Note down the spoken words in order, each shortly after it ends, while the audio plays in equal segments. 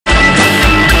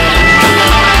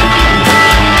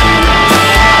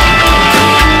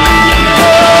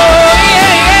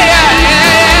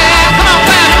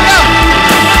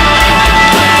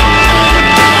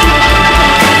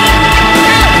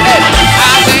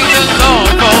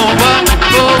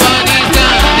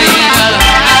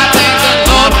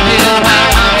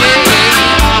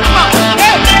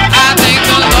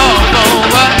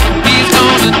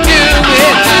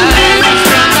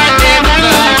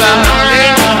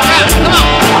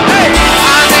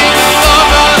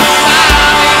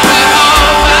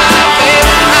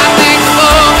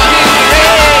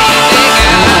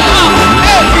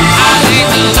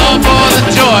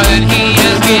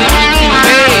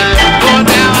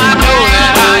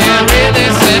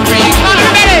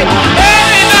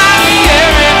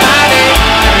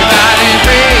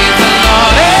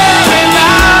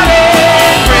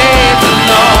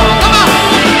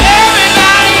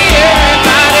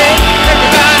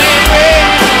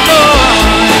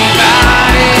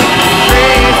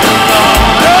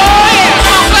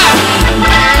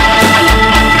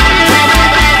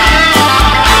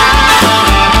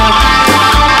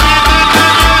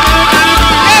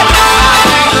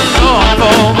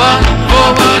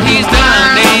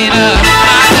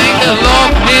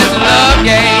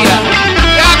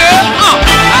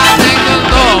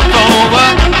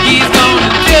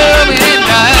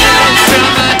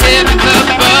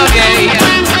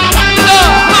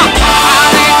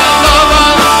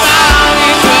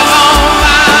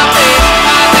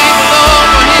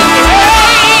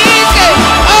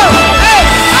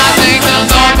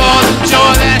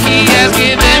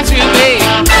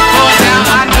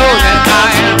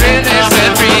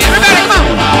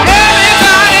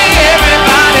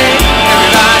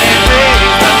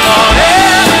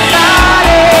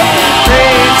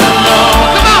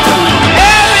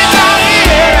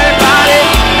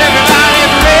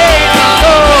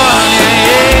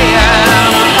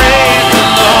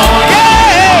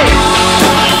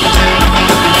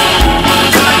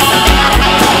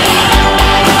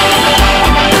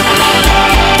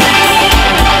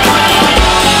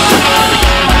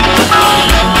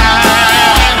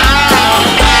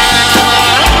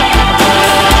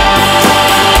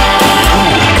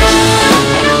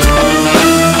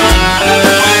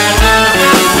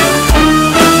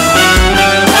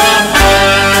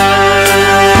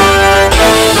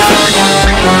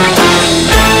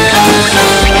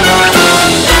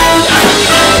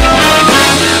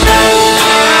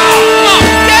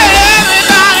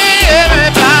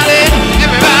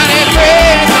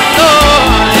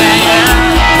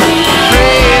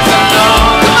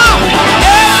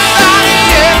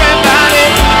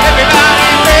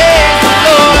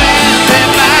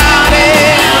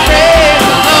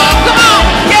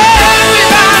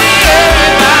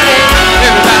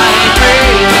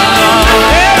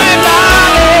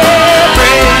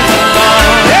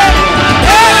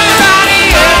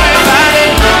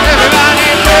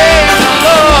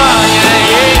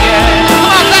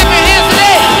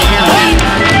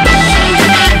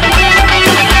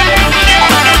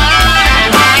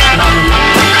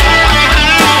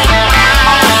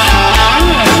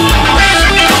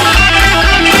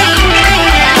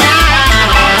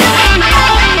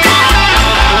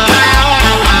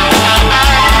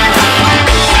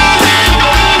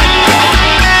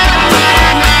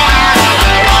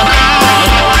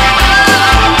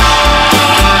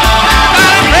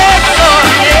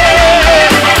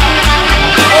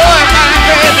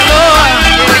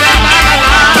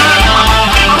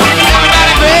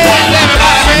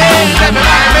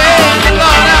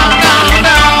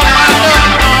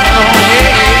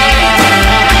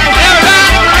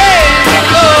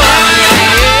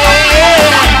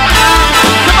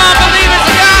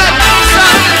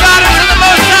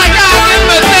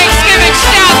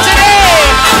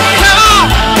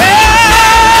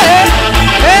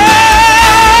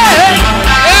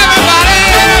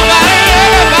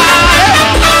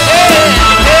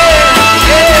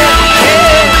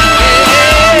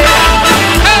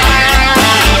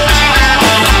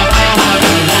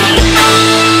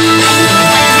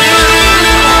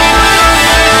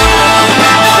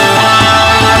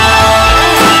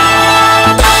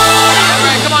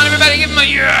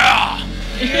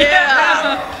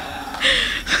Yeah.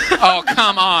 Oh,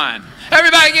 come on.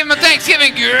 Everybody give him a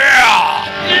Thanksgiving. Yeah.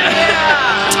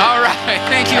 All right.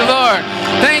 Thank you, Lord.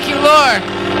 Thank you, Lord,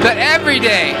 that every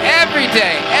day,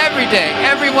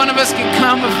 every one of us can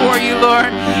come before you, Lord,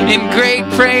 in great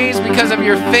praise because of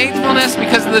your faithfulness,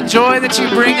 because of the joy that you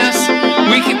bring us.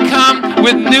 We can come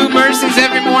with new mercies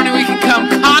every morning. We can come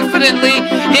confidently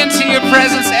into your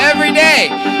presence every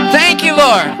day. Thank you,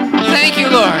 Lord. Thank you,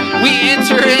 Lord. We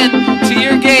enter into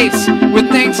your gates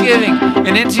with thanksgiving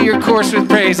and into your courts with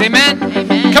praise. Amen?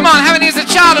 Amen. Come on, how many is a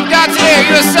child of God today? Are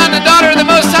you a son and daughter of the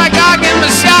Most High God? Give him a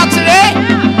shout today.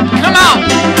 Come on.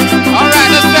 All right,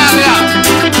 let's battle it out.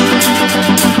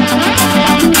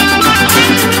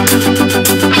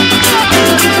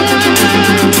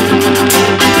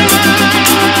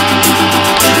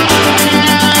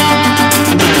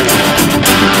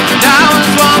 And I was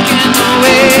walking the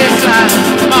wayside.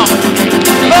 Come on.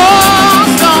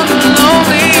 Lost on the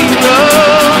lonely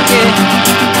road, yeah.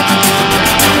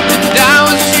 And I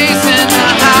was chasing the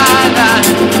high line,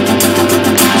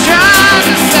 trying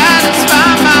to satisfy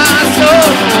my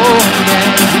soul, yeah.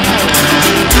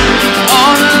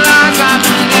 All the lies I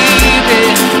believed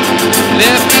in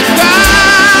left me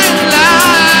crying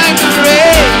like the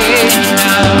rain.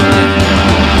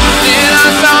 Then I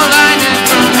saw lightning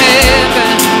from heaven,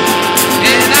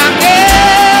 and I've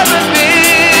never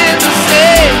been the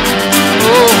same.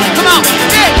 Oh, come on,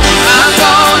 hey. I'm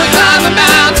gonna climb a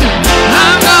mountain,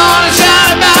 I'm gonna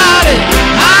shout about it.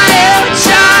 I am a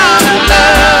child of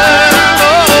love.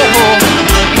 Oh,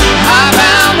 I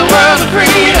found the world of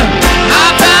freedom,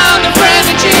 I found a friend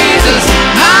in Jesus.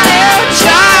 I am a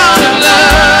child of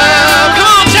love. Come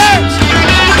on, church.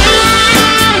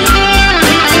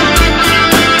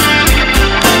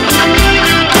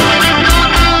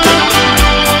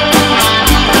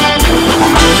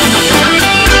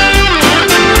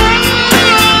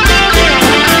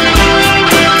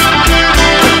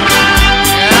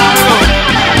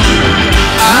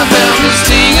 I felt the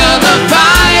sting of the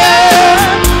fire,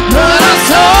 but I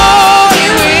saw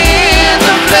you in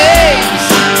the flames.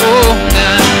 Oh,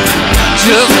 now,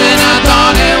 just when I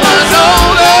thought it was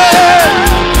over,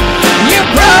 you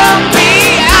brought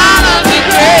me out of the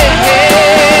grave.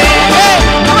 Hey,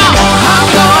 come on. I'm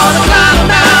gonna climb a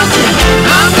mountain,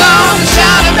 I'm gonna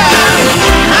shout about it.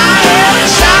 I am a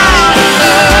child of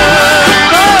love.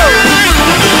 Oh,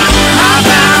 I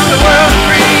found the world of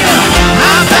freedom,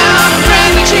 I found a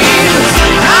friend in Jesus.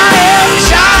 I am a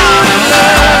child of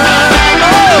love.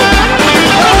 Oh,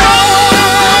 I'm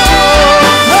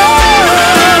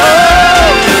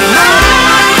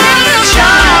a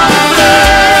child of love.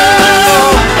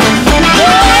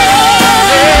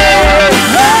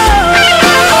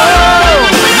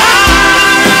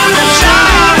 I'm a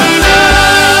child of love.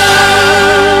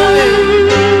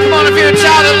 Come on, if you're a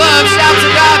child of love, shout to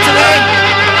God today.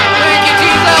 Thank you,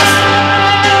 Jesus.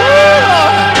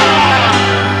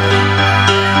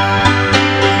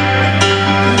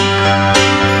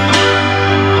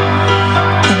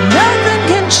 Nothing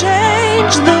can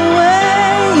change the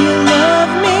way you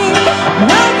love me.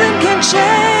 Nothing can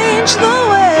change the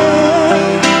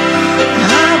way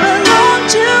I belong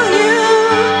to you.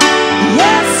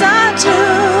 Yes, I do.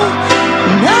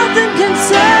 Nothing can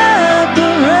separate.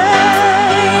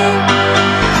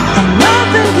 And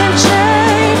nothing can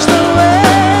change the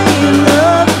way you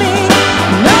love me.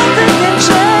 Nothing can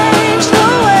change the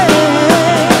way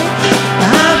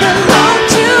I belong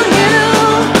to you.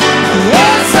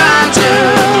 Yes, I do.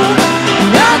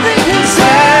 Nothing can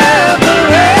separate.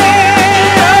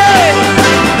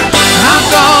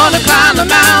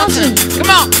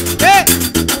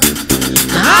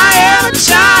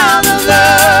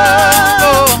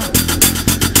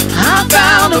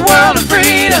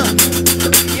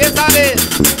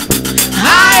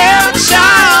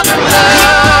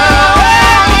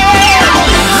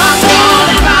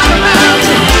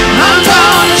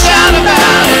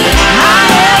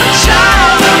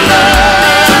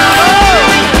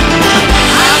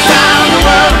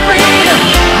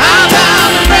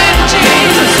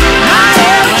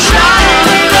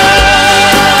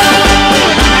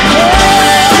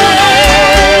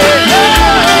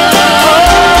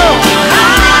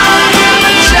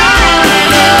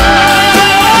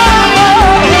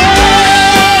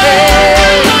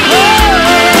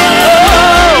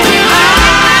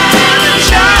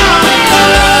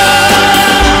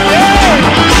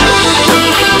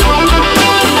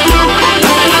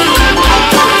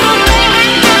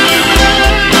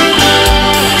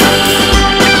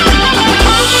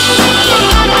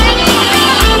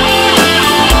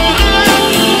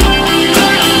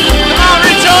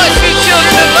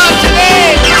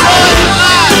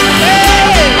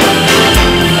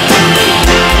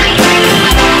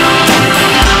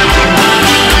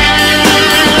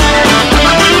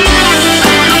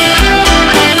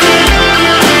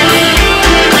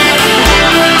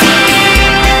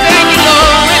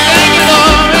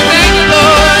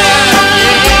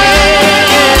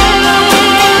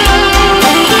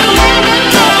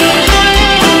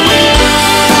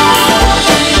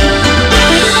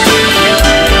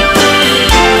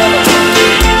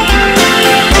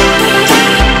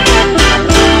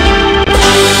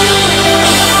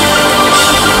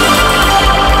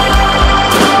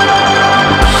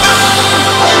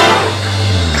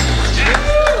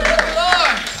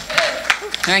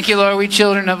 Thank you, Lord. We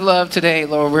children of love today,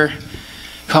 Lord. We're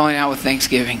calling out with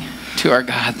thanksgiving to our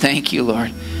God. Thank you,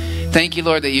 Lord. Thank you,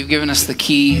 Lord, that you've given us the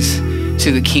keys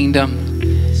to the kingdom.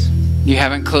 You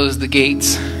haven't closed the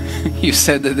gates. You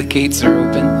said that the gates are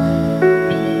open.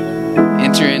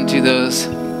 Enter into those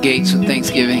gates with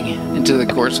thanksgiving, into the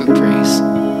courts with praise.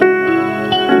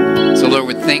 So, Lord,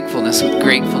 with thankfulness, with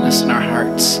gratefulness in our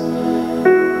hearts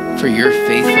for your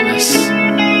faithfulness,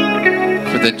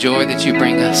 for the joy that you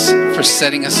bring us, for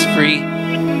setting us free,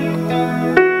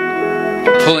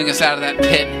 for pulling us out of that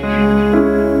pit,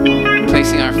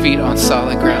 placing our feet on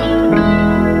solid ground.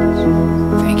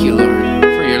 Thank you, Lord,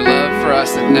 for your love for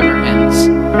us that never ends.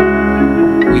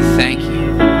 We thank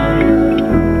you.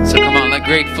 So come on, let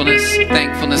gratefulness,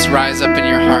 thankfulness rise up in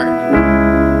your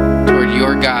heart toward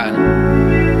your God,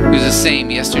 who's the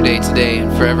same yesterday, today, and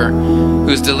forever,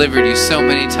 who's delivered you so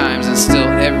many times and still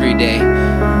every day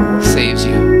saves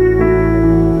you.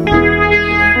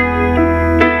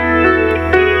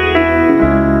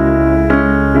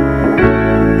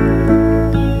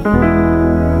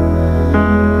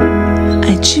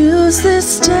 I choose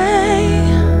this day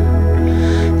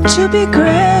to be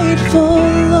grateful,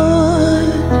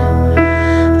 Lord.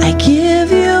 I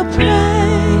give you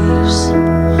praise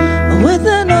with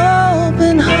an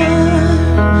open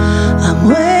heart. I'm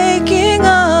waking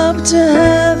up to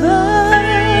heaven.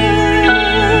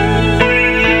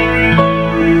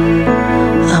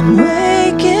 I'm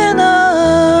waking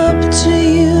up to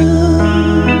you.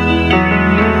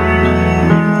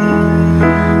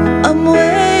 I'm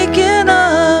waking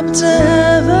up to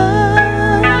heaven.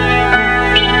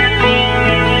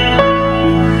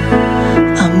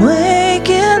 I'm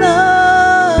waking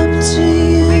up to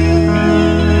you.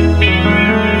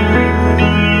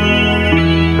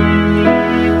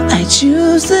 I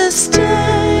choose this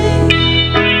day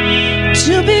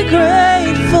to be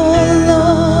grateful,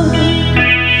 Lord.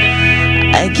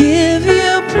 I give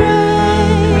you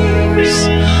praise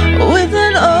with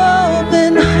an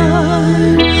open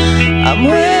heart. I'm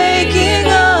waking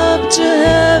up to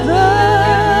heaven.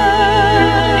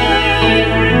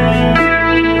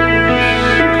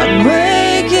 I'm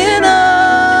waking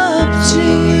up to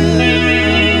you.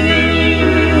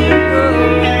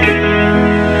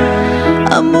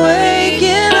 I'm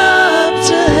waking up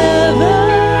to heaven.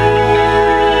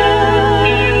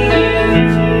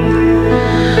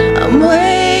 I'm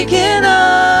waking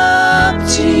up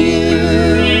to you.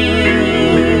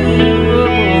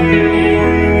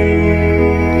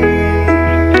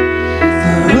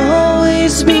 For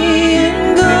always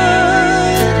being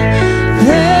good.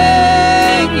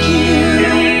 Thank you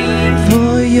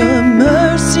for your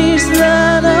mercies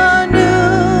that are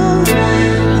new.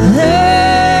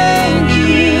 Thank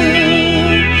you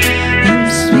in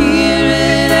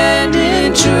spirit and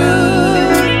in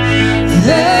truth.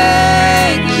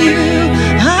 Thank you.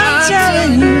 I'm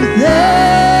telling you,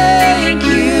 thank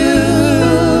you.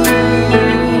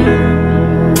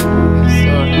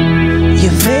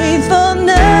 Your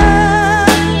faithfulness,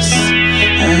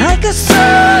 like a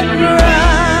sunrise.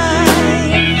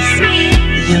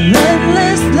 Your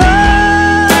endless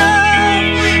love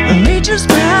reaches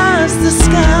past the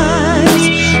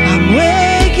skies. I'm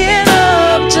waking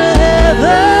up to heaven.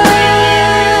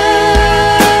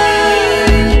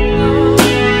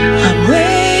 I'm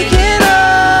waking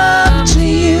up to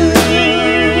you.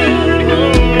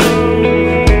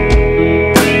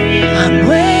 I'm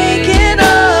waking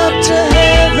up to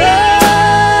heaven.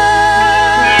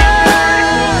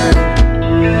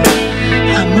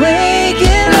 I'm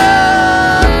waking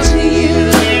up to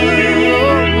you.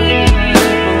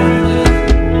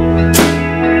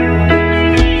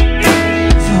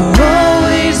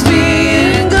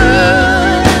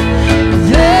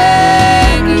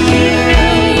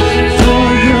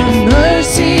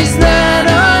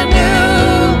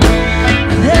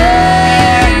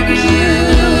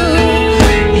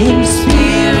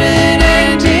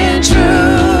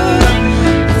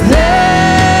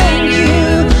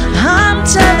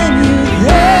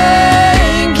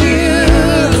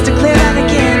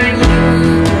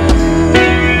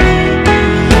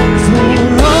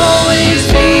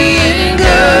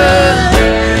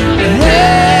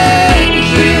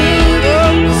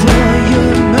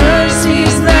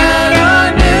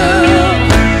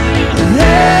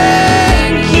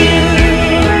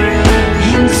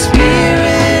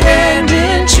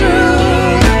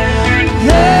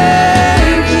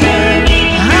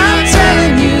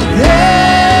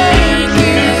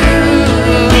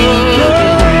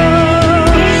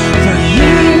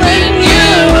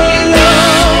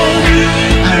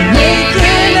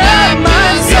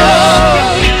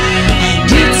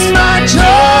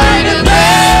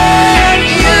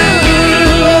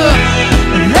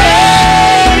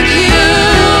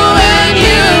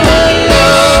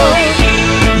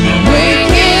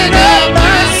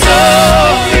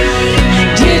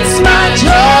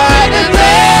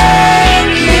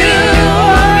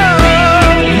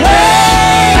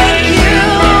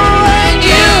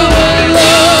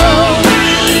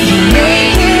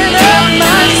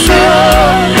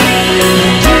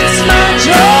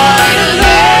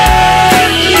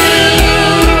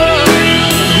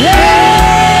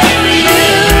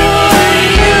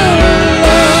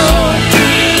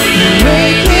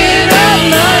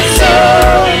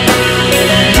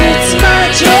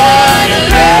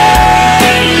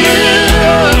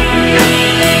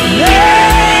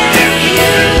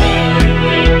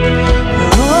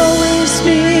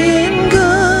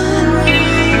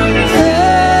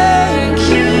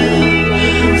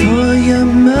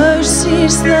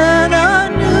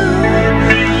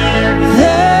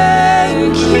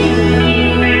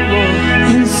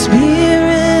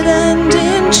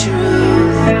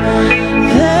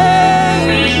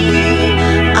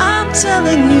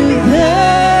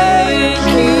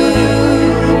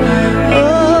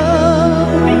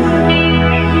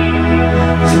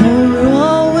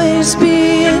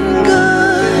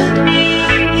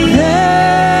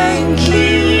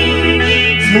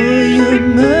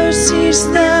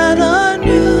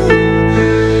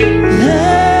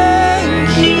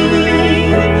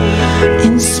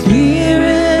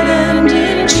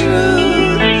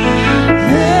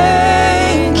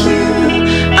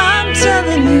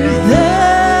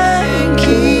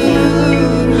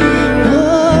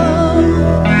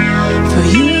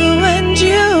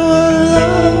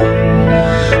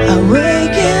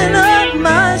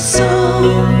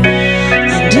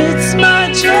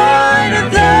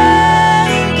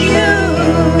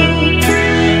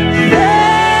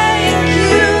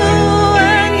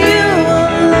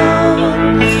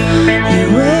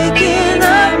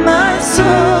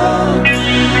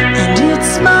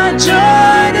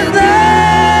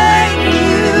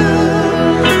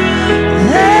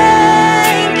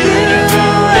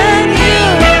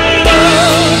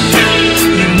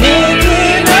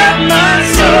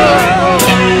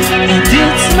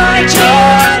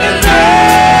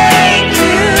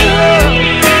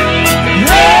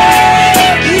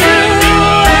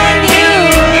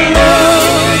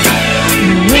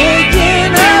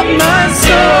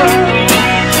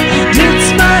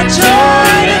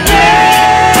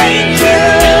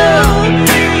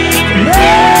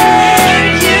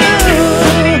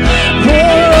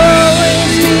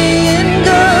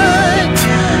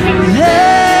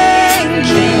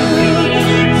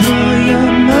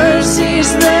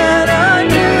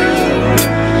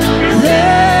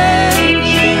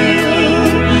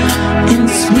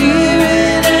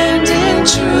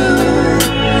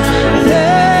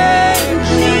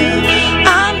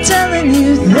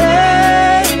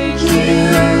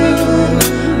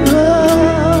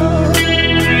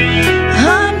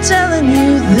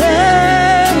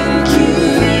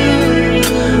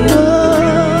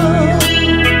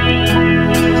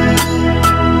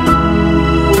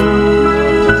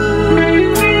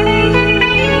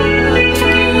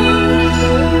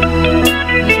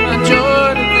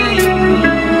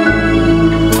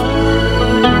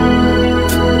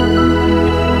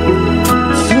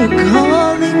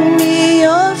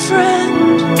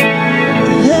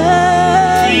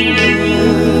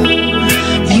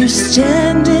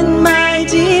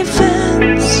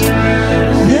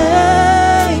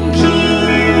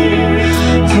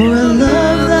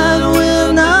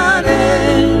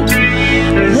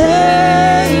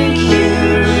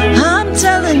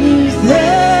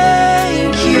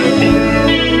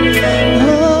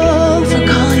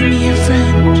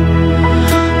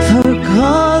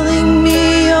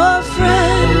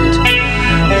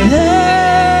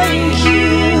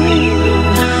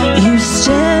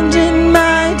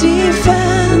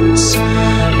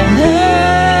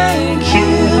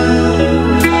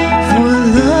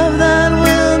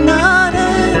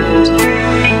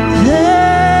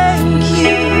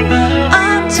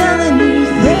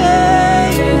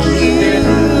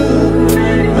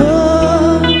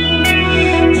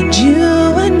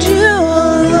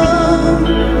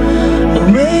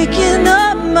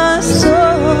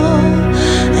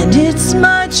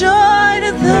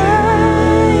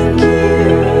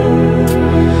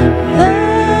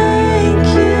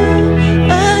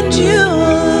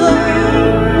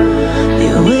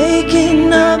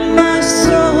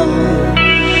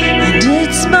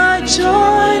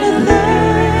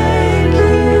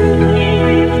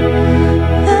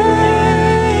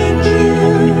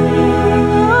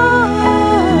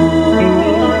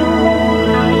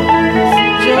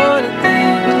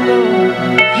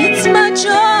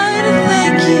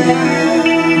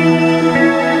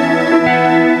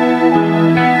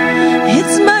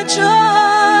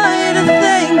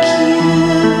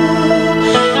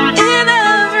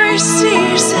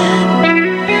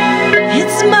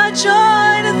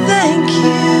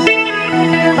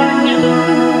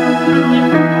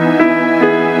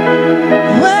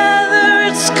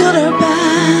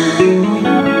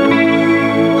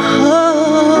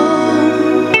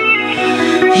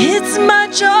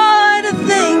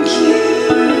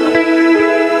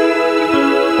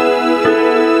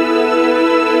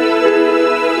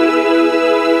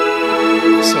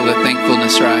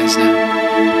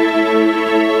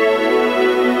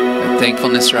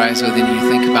 thankfulness rise within you.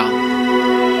 Think about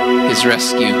His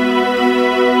rescue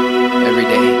every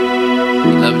day.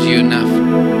 He loved you enough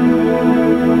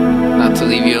not to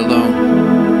leave you alone.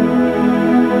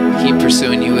 Keep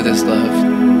pursuing you with His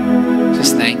love.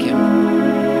 Just thank Him.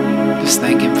 Just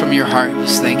thank Him from your heart.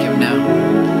 Just thank Him now.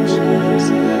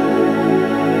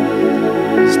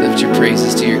 Just lift your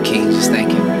praises to your King. Just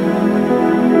thank Him.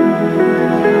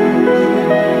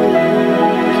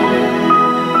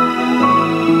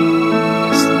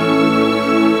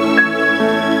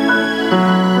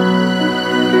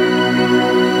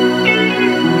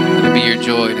 Let it be your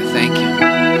joy to thank Him.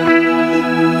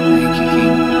 Thank you,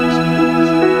 King.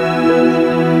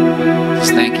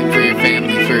 Just thank Him for your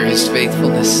family, for His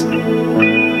faithfulness. Thank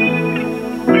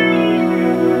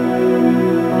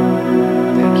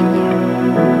you, Lord.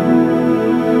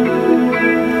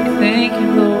 Thank you,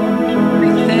 Lord. We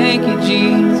thank you,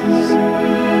 Jesus.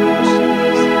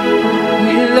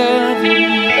 We love you.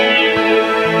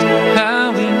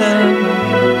 How we love you.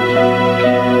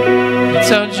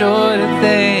 It's our joy to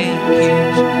thank you.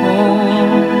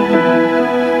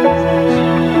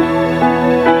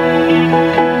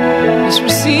 Just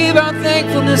receive our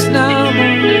thankfulness now,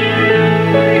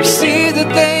 Lord. Receive the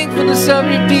thankfulness of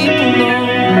your people, Lord.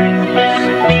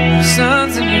 Your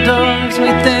sons and your daughters,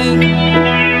 we thank you.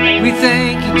 We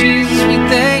thank you, Jesus. We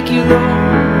thank you,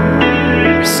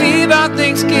 Lord. Receive our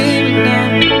thanksgiving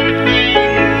now.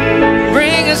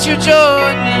 Bring us your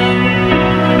joy now.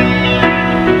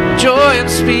 Joy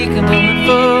unspeakable and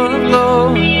full of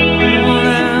glory.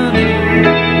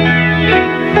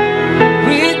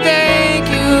 We thank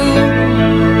you.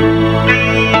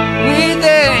 We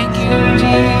thank you,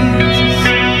 Jesus.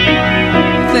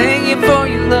 Thank you for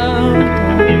your love.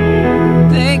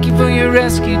 Thank you for your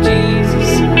rescue, Jesus.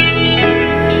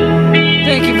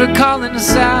 Thank you for calling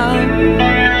us out.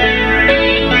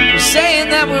 For saying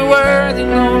that we're worthy,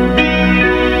 Lord.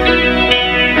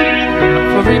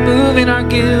 For removing our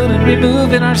guilt and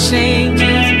removing our shame,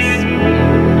 Jesus.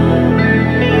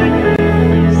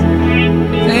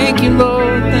 Thank you,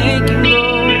 Lord. Thank you,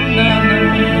 Lord.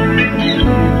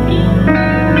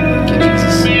 Thank you,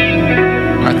 Jesus.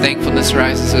 Our thankfulness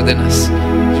rises within us.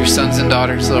 Your sons and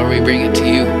daughters, Lord, we bring it to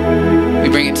you. We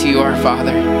bring it to you, our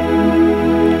Father.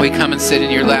 We come and sit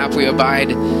in your lap. We abide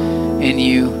in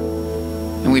you.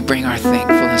 And we bring our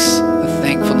thankfulness, the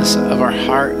thankfulness of our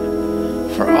heart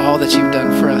for all that you've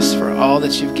done for us, for all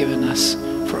that you've given us,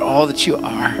 for all that you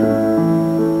are,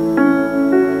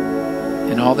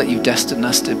 and all that you've destined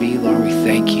us to be, Lord. We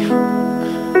thank you.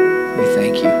 We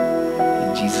thank you.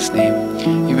 In Jesus'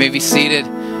 name. You may be seated.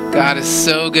 God is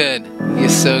so good. He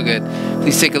is so good.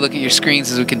 Please take a look at your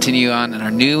screens as we continue on in our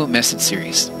new message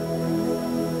series.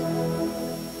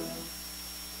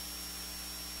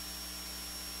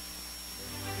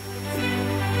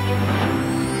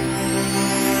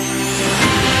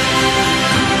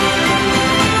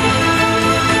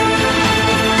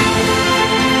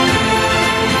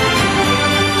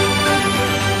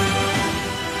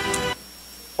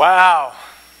 Wow.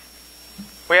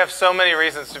 We have so many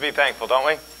reasons to be thankful, don't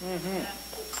we?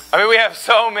 I mean, we have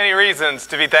so many reasons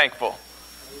to be thankful.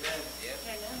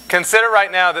 Consider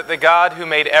right now that the God who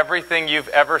made everything you've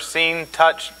ever seen,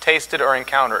 touched, tasted, or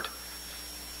encountered,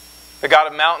 the God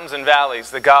of mountains and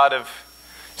valleys, the God of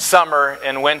summer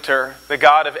and winter, the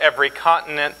God of every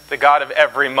continent, the God of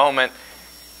every moment,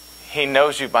 He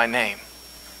knows you by name.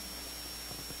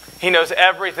 He knows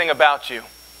everything about you.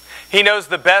 He knows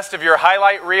the best of your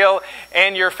highlight reel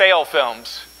and your fail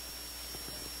films.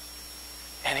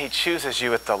 And He chooses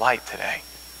you with delight today.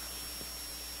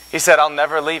 He said, I'll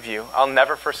never leave you. I'll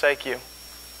never forsake you.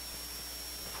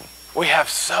 We have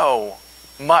so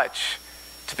much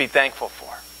to be thankful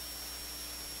for.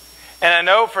 And I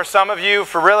know for some of you,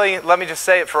 for really, let me just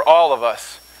say it, for all of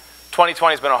us,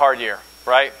 2020 has been a hard year,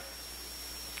 right?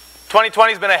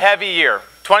 2020 has been a heavy year.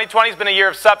 2020 has been a year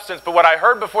of substance, but what I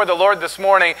heard before the Lord this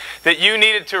morning that you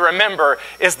needed to remember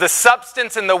is the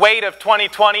substance and the weight of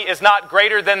 2020 is not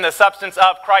greater than the substance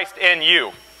of Christ in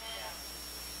you.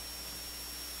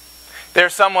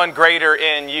 There's someone greater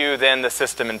in you than the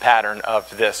system and pattern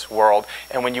of this world.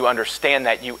 And when you understand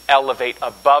that, you elevate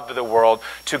above the world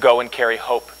to go and carry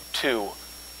hope to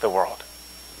the world.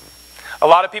 A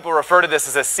lot of people refer to this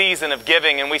as a season of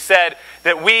giving, and we said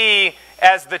that we,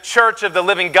 as the church of the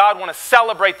living God, want to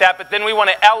celebrate that, but then we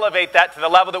want to elevate that to the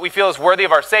level that we feel is worthy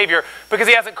of our Savior, because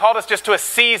He hasn't called us just to a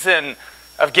season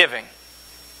of giving.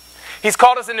 He's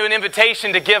called us into an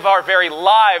invitation to give our very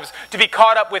lives, to be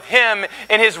caught up with Him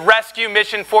in His rescue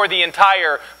mission for the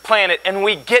entire planet, and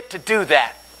we get to do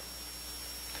that.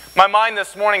 My mind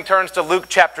this morning turns to Luke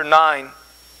chapter 9,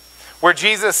 where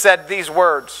Jesus said these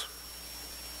words.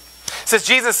 It says,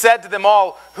 Jesus said to them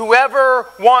all, whoever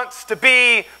wants to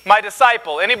be my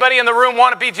disciple. Anybody in the room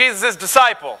want to be Jesus'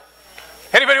 disciple?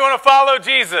 Anybody want to follow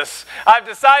Jesus? I've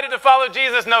decided to follow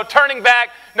Jesus. No turning back,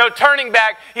 no turning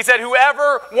back. He said,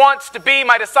 whoever wants to be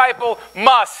my disciple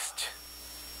must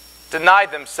deny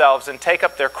themselves and take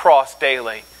up their cross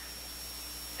daily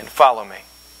and follow me.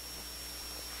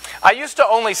 I used to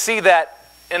only see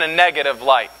that in a negative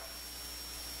light.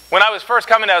 When I was first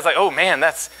coming, I was like, oh man,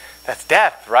 that's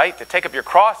death, right? To take up your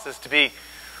cross is to be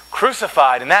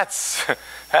crucified, and that's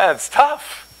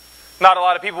tough. Not a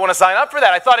lot of people want to sign up for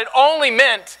that. I thought it only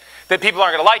meant that people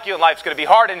aren't going to like you and life's going to be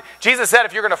hard. And Jesus said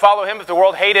if you're going to follow him, if the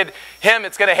world hated him,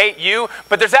 it's going to hate you.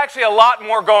 But there's actually a lot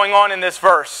more going on in this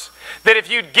verse. That if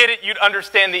you'd get it, you'd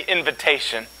understand the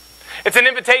invitation. It's an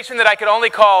invitation that I could only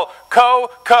call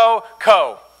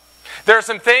co. There are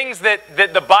some things that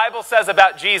the Bible says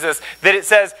about Jesus that it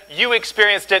says you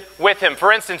experienced it with him.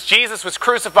 For instance, Jesus was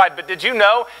crucified, but did you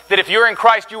know that if you're in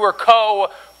Christ, you were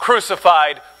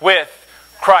co-crucified with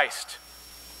Christ?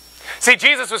 See,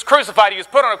 Jesus was crucified. He was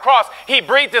put on a cross. He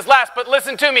breathed his last. But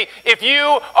listen to me. If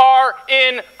you are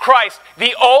in Christ,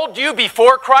 the old you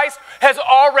before Christ has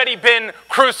already been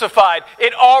crucified.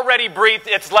 It already breathed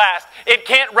its last. It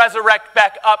can't resurrect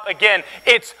back up again.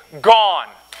 It's gone.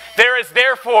 There is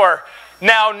therefore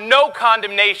now no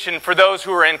condemnation for those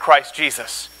who are in Christ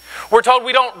Jesus. We're told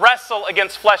we don't wrestle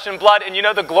against flesh and blood. And you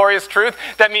know the glorious truth?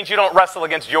 That means you don't wrestle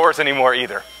against yours anymore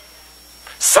either.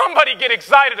 Somebody get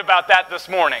excited about that this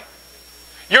morning.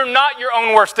 You're not your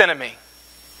own worst enemy.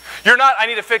 You're not, I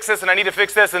need to fix this and I need to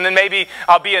fix this and then maybe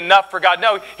I'll be enough for God.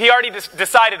 No, he already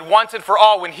decided once and for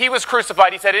all when he was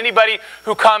crucified, he said anybody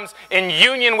who comes in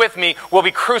union with me will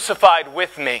be crucified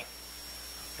with me.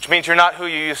 Which means you're not who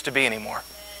you used to be anymore.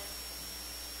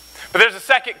 But there's a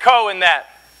second co in that.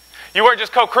 You weren't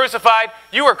just co-crucified,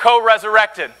 you were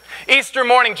co-resurrected. Easter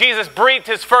morning, Jesus breathed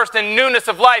his first in newness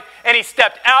of life, and he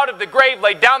stepped out of the grave,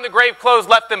 laid down the grave clothes,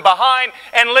 left them behind,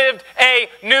 and lived a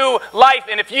new life.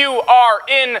 And if you are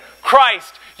in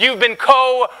Christ, you've been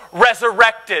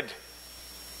co-resurrected.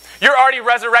 You're already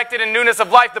resurrected in newness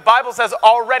of life. The Bible says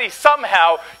already,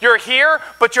 somehow, you're here,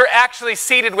 but you're actually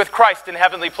seated with Christ in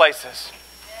heavenly places.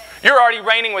 You're already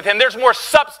reigning with him. There's more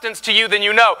substance to you than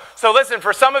you know. So listen,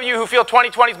 for some of you who feel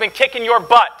 2020's been kicking your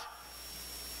butt,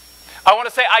 I want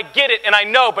to say I get it and I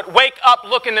know, but wake up,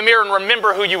 look in the mirror, and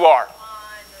remember who you are.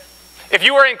 If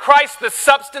you are in Christ, the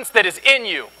substance that is in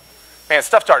you. Man,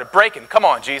 stuff started breaking. Come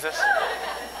on, Jesus.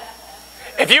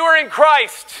 If you are in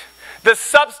Christ, the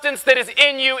substance that is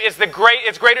in you is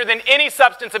greater than any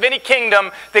substance of any kingdom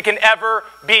that can ever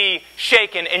be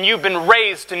shaken. And you've been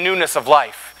raised to newness of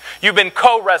life. You've been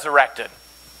co-resurrected.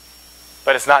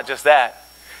 But it's not just that.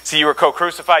 See, you were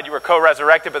co-crucified, you were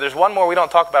co-resurrected, but there's one more we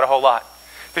don't talk about a whole lot.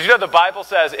 Did you know the Bible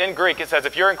says, in Greek, it says,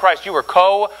 if you're in Christ, you were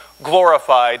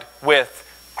co-glorified with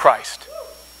Christ.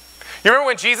 You remember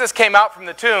when Jesus came out from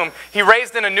the tomb, he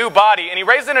raised in a new body, and he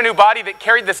raised in a new body that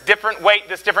carried this different weight,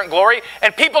 this different glory,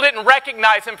 and people didn't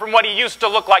recognize him from what he used to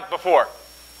look like before.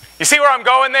 You see where I'm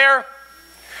going there?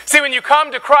 See, when you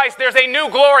come to Christ, there's a new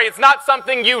glory. It's not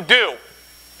something you do.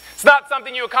 It's not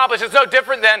something you accomplish. It's no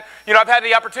different than, I've had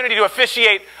the opportunity to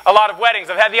officiate a lot of weddings.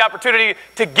 I've had the opportunity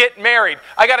to get married.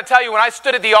 I got to tell you, when I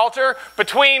stood at the altar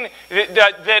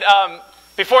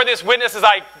before this witness, as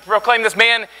I proclaim this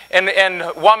man and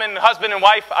woman, husband and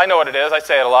wife, I know what it is. I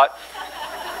say it a lot.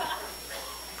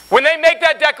 When they make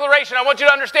that declaration, I want you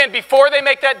to understand, before they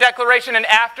make that declaration and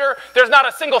after, there's not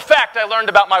a single fact I learned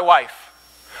about my wife.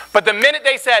 But the minute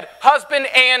they said husband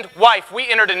and wife, we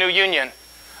entered a new union.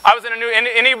 I was in a new,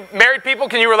 any married people,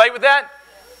 can you relate with that?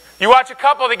 You watch a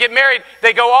couple, they get married,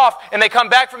 they go off, and they come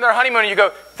back from their honeymoon, and you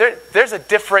go, there's a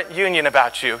different union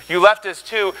about you. You left as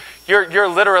two, you're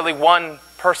literally one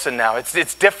person now.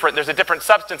 It's different, there's a different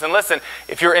substance. And listen,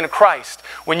 if you're in Christ,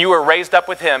 when you were raised up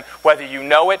with him, whether you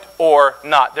know it or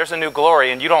not, there's a new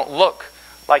glory, and you don't look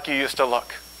like you used to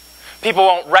look. People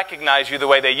won't recognize you the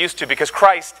way they used to, because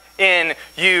Christ in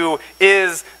you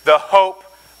is the hope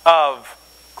of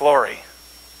glory.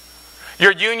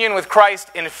 Your union with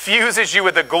Christ infuses you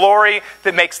with a glory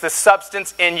that makes the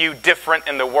substance in you different,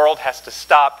 and the world has to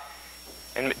stop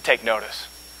and take notice.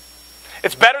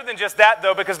 It's better than just that,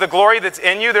 though, because the glory that's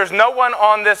in you, there's no one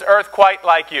on this earth quite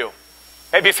like you.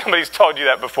 Maybe somebody's told you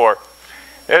that before.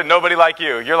 There's nobody like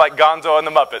you. You're like Gonzo and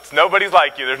the Muppets. Nobody's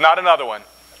like you. There's not another one.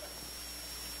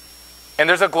 And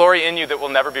there's a glory in you that will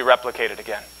never be replicated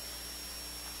again.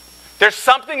 There's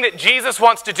something that Jesus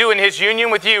wants to do in his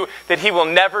union with you that he will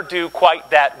never do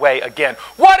quite that way again.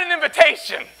 What an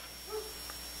invitation!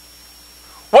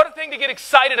 What a thing to get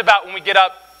excited about when we get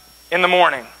up in the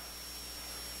morning.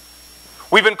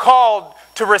 We've been called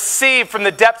to receive from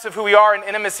the depths of who we are in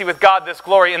intimacy with God this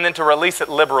glory and then to release it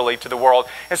liberally to the world.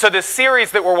 And so this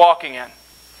series that we're walking in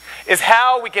is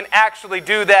how we can actually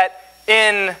do that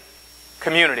in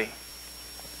community.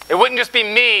 It wouldn't just be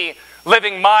me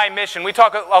living my mission. We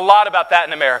talk a lot about that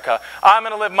in America. I'm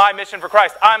going to live my mission for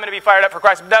Christ. I'm going to be fired up for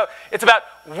Christ. No, it's about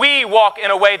we walk in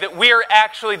a way that we're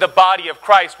actually the body of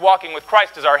Christ, walking with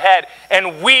Christ as our head,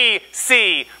 and we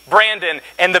see Brandon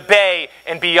and the Bay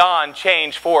and beyond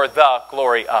change for the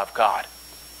glory of God.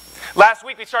 Last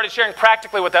week we started sharing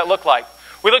practically what that looked like.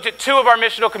 We looked at two of our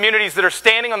missional communities that are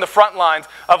standing on the front lines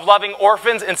of loving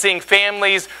orphans and seeing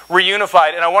families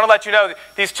reunified. And I want to let you know that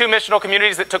these two missional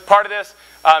communities that took part of this,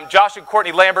 Josh and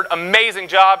Courtney Lambert, amazing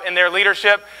job in their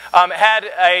leadership,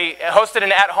 hosted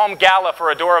an at-home gala for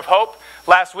A Door of Hope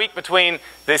last week between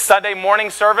the Sunday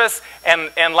morning service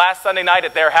and last Sunday night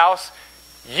at their house.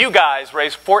 You guys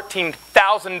raised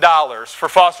 $14,000 for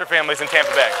foster families in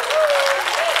Tampa Bay.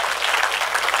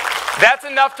 That's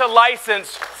enough to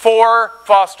license 4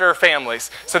 foster families.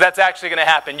 So that's actually going to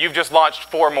happen. You've just launched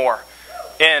 4 more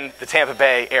in the Tampa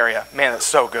Bay area. Man, that's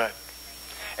so good.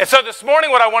 And so this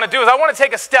morning what I want to do is I want to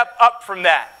take a step up from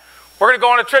that. We're going to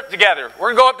go on a trip together.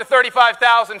 We're going to go up to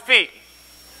 35,000 feet.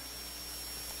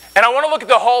 And I want to look at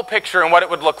the whole picture and what it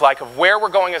would look like of where we're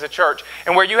going as a church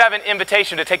and where you have an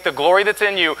invitation to take the glory that's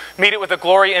in you, meet it with the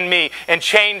glory in me, and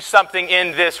change something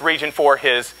in this region for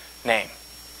His name.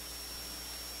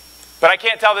 But I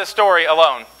can't tell this story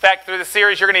alone. In fact, through the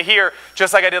series you're going to hear,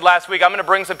 just like I did last week, I'm going to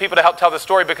bring some people to help tell the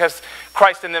story because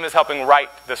Christ in them is helping write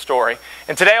the story.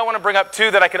 And today I want to bring up 2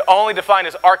 that I could only define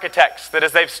as architects, that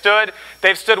as they've stood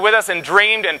with us and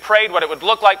dreamed and prayed what it would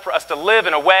look like for us to live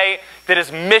in a way that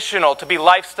is missional, to be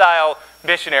lifestyle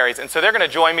missionaries. And so they're going to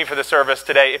join me for the service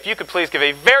today. If you could please give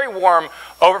a very warm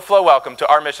overflow welcome to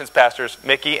our missions pastors,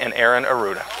 Mickey and Erin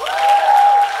Arruda.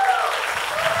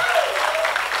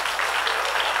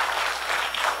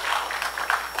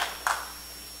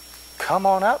 Come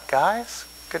on up, guys.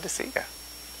 Good to see you. It's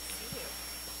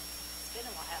been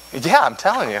a while. Yeah, I'm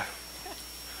telling you.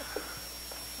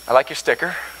 I like your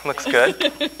sticker. Looks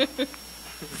good.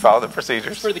 Follow the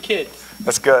procedures. It's for the kids.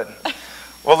 That's good.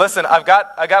 Well, listen, I've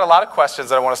got a lot of questions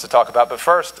that I want us to talk about. But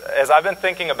first, as I've been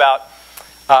thinking about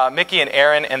Mickey and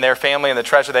Erin and their family and the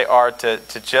treasure they are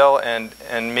to Jill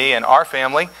and me and our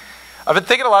family, I've been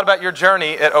thinking a lot about your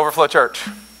journey at Overflow Church.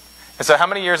 And so how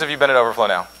many years have you been at Overflow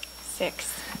now?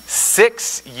 6.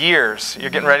 6 years. You're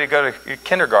getting ready to go to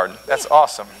kindergarten. That's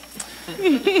awesome.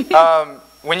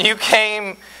 When you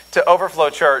came to Overflow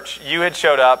Church, you had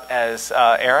showed up as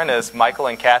Erin, as Michael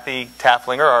and Kathy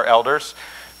Tafflinger, our elders'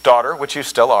 daughter, which you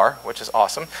still are, which is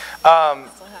awesome.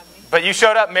 But you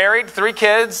showed up married, 3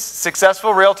 kids,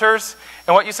 successful realtors,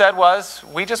 and what you said was,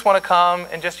 we just want to come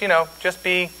and just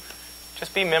be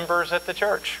members at the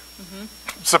church. Mm-hmm.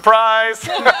 Surprise!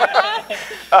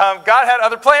 God had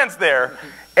other plans there.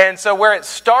 And so where it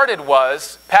started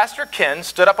was, Pastor Ken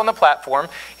stood up on the platform.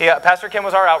 Pastor Ken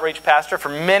was our outreach pastor for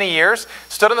many years,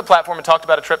 stood on the platform and talked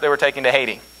about a trip they were taking to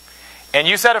Haiti. And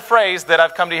you said a phrase that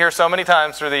I've come to hear so many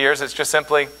times through the years. It's just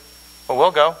simply, well,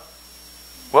 we'll go.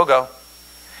 We'll go.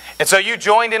 And so you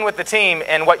joined in with the team,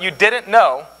 and what you didn't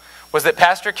know was that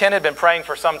Pastor Ken had been praying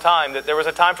for some time, that there was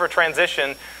a time for a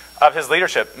transition of his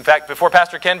leadership. In fact, before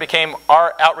Pastor Ken became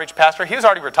our outreach pastor, he was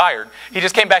already retired. He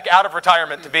just came back out of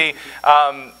retirement to be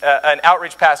an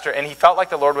outreach pastor, and he felt like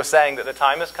the Lord was saying that the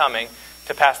time is coming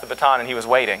to pass the baton, and he was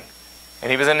waiting. And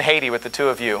he was in Haiti with the 2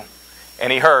 of you,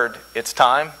 and he heard, it's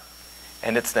time,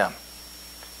 and it's them.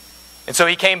 And so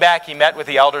he came back, he met with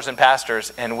the elders and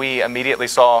pastors, and we immediately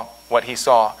saw what he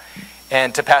saw.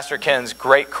 And to Pastor Ken's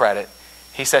great credit,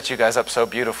 he set you guys up so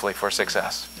beautifully for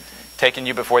success. Taking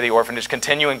you before the orphanage,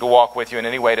 continuing to walk with you in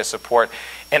any way to support.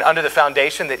 And under the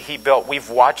foundation that he built, we've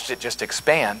watched it just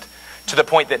expand to the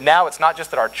point that now it's not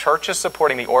just that our church is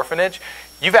supporting the orphanage,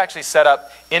 you've actually set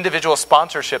up individual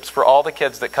sponsorships for all the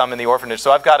kids that come in the orphanage.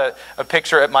 So I've got a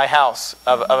picture at my house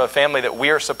of a family that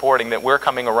we're supporting, that we're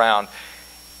coming around.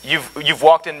 You've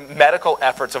walked in medical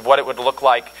efforts of what it would look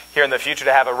like here in the future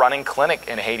to have a running clinic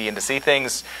in Haiti and to see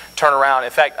things turn around.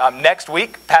 In fact, next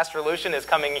week, Pastor Lucian is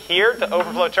coming here to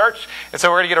Overflow Church, and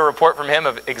so we're going to get a report from him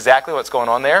of exactly what's going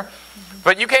on there.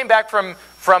 But you came back from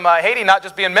Haiti not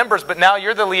just being members, but now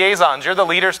you're the liaisons. You're the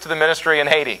leaders to the ministry in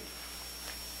Haiti.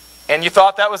 And you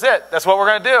thought that was it. That's what we're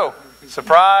going to do.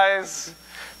 Surprise.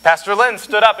 Pastor Lynn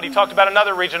stood up and he talked about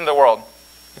another region of the world.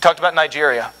 He talked about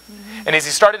Nigeria. And as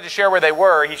he started to share where they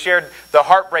were, he shared the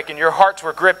heartbreak and your hearts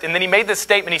were gripped. And then he made this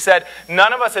statement. He said,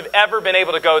 none of us have ever been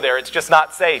able to go there. It's just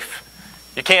not safe.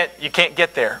 You can't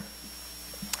get there.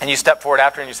 And you stepped forward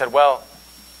after and you said, well,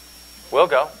 we'll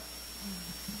go.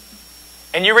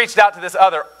 And you reached out to this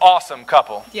other awesome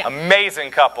couple, Yeah.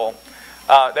 amazing couple.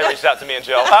 They reached out to me and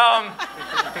Jill.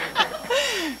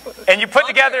 And you put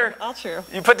together, All true.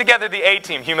 you put together the A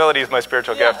team. Humility is my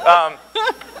spiritual gift.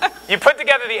 You put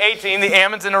together the A team, the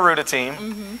Ammons and Arruda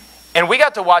team, and we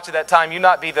got to watch at that time you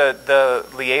not be the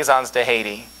liaisons to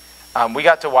Haiti. We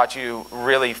got to watch you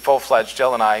really full-fledged,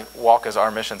 Jill and I, walk as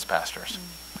our missions pastors.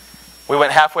 We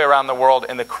went halfway around the world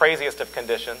in the craziest of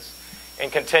conditions,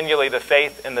 and continually the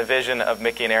faith and the vision of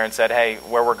Mickey and Erin said, hey,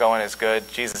 where we're going is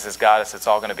good. Jesus has got us. It's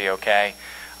all going to be okay.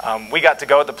 We got to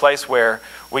go at the place where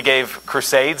we gave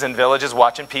crusades in villages,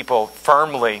 watching people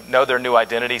firmly know their new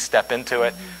identity, step into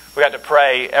it. We got to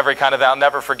pray every kind of, I'll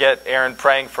never forget Erin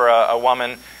praying for a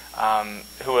woman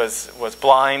who was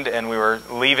blind, and we were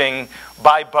leaving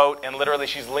by boat, and literally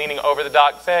she's leaning over the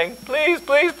dock saying, please,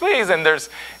 please, please. And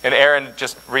Erin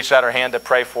just reached out her hand to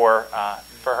pray for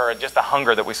her, and just the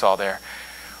hunger that we saw there.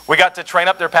 We got to train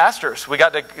up their pastors. We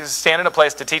got to stand in a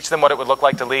place to teach them what it would look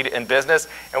like to lead in business.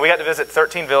 And we got to visit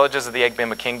 13 villages of the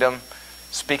Egbema Kingdom,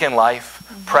 speaking life,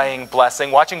 praying,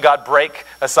 blessing, watching God break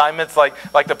assignments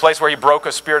like the place where he broke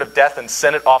a spirit of death and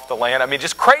sent it off the land. I mean,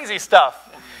 just crazy stuff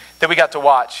that we got to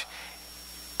watch.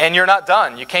 And you're not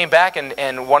done. You came back,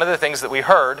 and one of the things that we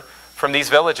heard from these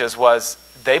villages was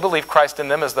they believe Christ in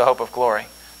them is the hope of glory.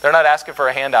 They're not asking for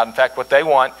a handout. In fact, what they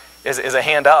want is a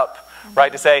hand up,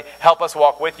 right? To say, help us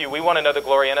walk with you. We want to know the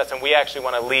glory in us, and we actually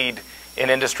want to lead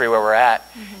in industry where we're at.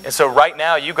 And so right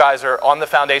now, you guys are on the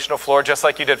foundational floor, just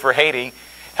like you did for Haiti,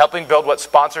 helping build what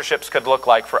sponsorships could look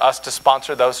like for us to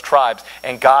sponsor those tribes.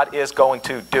 And God is going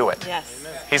to do it. Yes.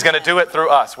 He's going to do it through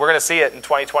us. We're going to see it in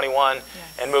 2021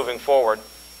 and moving forward.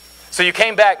 So you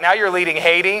came back. Now you're leading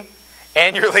Haiti,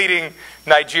 and you're leading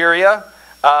Nigeria.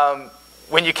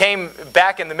 When you came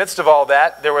back in the midst of all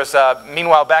that, there was,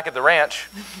 meanwhile, back at the ranch,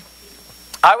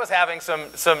 I was having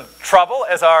some trouble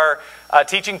as our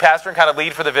teaching pastor and kind of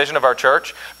lead for the vision of our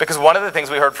church, because one of the things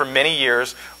we heard for many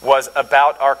years was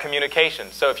about our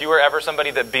communication. So if you were ever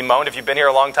somebody that bemoaned, if you've been here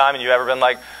a long time and you've ever been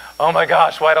like, oh my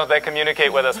gosh, why don't they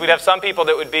communicate with us? We'd have some people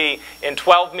that would be in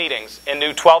 12 meetings and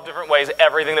knew 12 different ways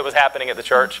everything that was happening at the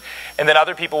church. And then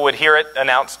other people would hear it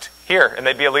announced here, and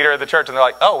they'd be a leader of the church, and they're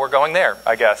like, oh, we're going there,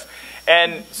 I guess.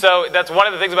 And so that's one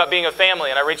of the things about being a family.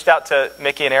 And I reached out to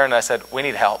Mickey and Erin, and I said, we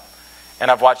need help.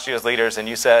 And I've watched you as leaders, and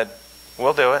you said,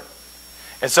 we'll do it.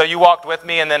 And so you walked with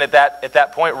me, and then at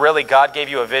that point, really, God gave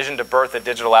you a vision to birth a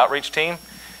digital outreach team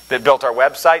that built our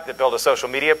website, that built a social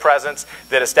media presence,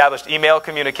 that established email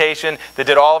communication, that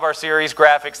did all of our series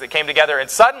graphics, that came together. And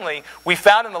suddenly, we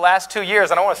found in the last 2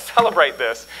 years, and I want to celebrate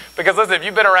this, because listen, if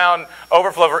you've been around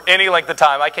Overflow for any length of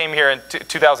time, I came here in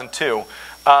 2002.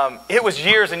 It was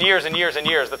years and years and years and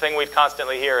years. The thing we'd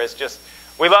constantly hear is just,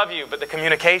 we love you, but the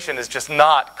communication is just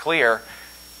not clear.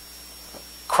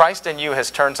 Christ in you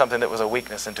has turned something that was a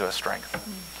weakness into a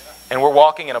strength. And we're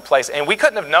walking in a place, and we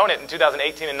couldn't have known it in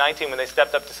 2018 and 19 when they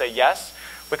stepped up to say yes.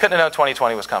 We couldn't have known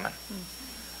 2020 was coming.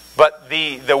 But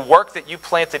the work that you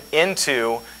planted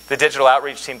into the digital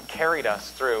outreach team carried us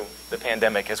through the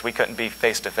pandemic, as we couldn't be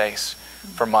face-to-face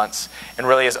for months, and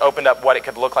really has opened up what it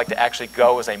could look like to actually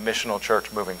go as a missional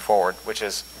church moving forward, which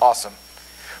is awesome.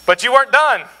 But you weren't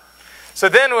done. So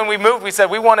then when we moved, we said,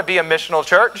 we want to be a missional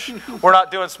church. We're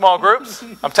not doing small groups.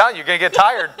 I'm telling you, you're going to get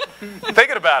tired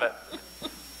thinking about it.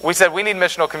 We said, we need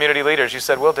missional community leaders. You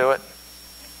said, we'll do it.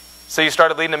 So you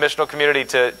started leading a missional community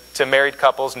to married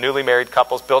couples, newly married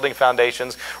couples, building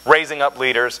foundations, raising up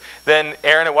leaders. Then,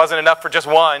 Erin, it wasn't enough for just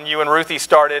one. You and Ruthie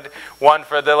started one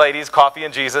for the ladies, Coffee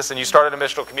and Jesus, and you started a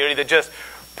missional community that just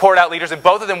poured out leaders. And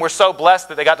both of them were so blessed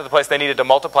that they got to the place they needed to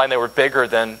multiply, and they were bigger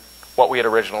than what we had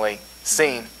originally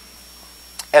seen.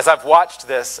 As I've watched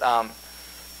this,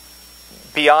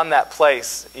 beyond that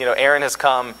place, Erin has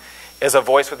come as a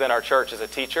voice within our church, as a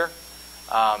teacher,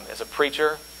 as a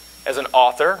preacher, as an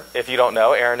author. If you don't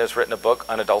know, Erin has written a book,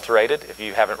 Unadulterated. If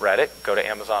you haven't read it, go to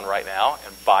Amazon right now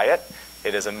and buy it.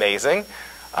 It is amazing.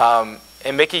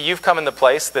 And Mickey, you've come in the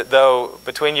place that though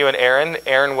between you and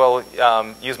Erin will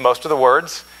use most of the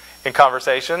words in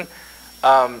conversation.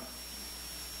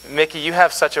 Mickey, you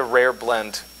have such a rare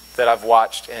blend that I've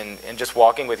watched in just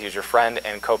walking with you as your friend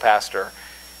and co-pastor,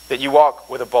 that you walk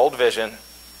with a bold vision,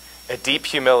 a deep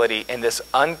humility, and this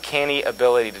uncanny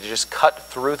ability to just cut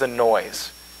through the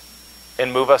noise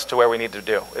and move us to where we need to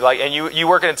do. And you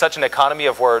work in such an economy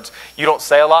of words. You don't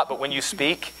say a lot, but when you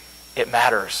speak, it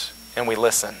matters, and we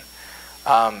listen.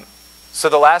 So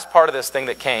the last part of this thing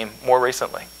that came more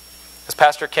recently, as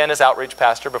Pastor Ken, as outreach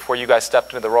pastor, before you guys stepped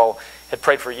into the role, had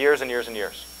prayed for years and years and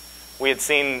years. We had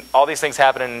seen all these things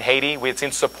happen in Haiti. We had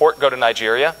seen support go to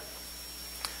Nigeria.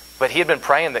 But he had been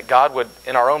praying that God would,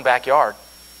 in our own backyard,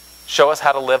 Show us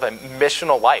how to live a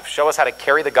missional life. Show us how to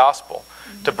carry the gospel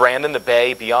to Brandon, the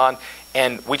Bay, beyond.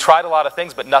 And we tried a lot of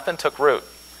things, but nothing took root.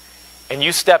 And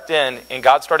you stepped in, and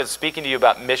God started speaking to you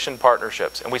about mission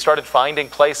partnerships. And we started finding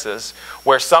places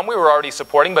where some we were already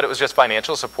supporting, but it was just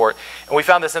financial support. And we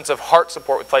found this sense of heart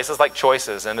support with places like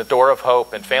Choices and the Door of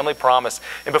Hope and Family Promise.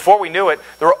 And before we knew it,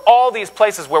 there were all these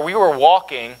places where we were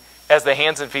walking as the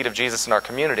hands and feet of Jesus in our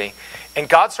community. And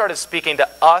God started speaking to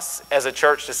us as a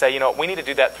church to say, you know, we need to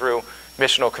do that through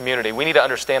missional community. We need to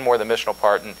understand more of the missional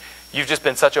part. And you've just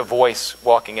been such a voice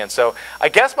walking in. So I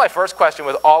guess my first question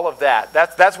with all of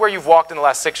that's where you've walked in the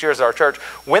last 6 years of our church.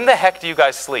 When the heck do you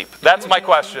guys sleep? That's my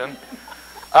question.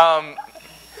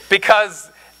 Because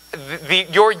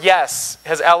your yes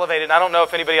has elevated. I don't know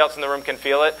if anybody else in the room can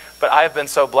feel it, but I have been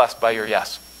so blessed by your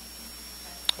yes.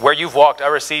 Where you've walked, I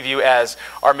receive you as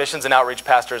our missions and outreach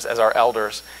pastors, as our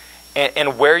elders.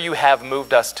 And where you have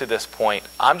moved us to this point,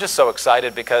 I'm just so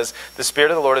excited because the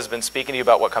Spirit of the Lord has been speaking to you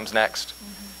about what comes next.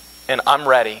 And I'm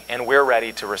ready, and we're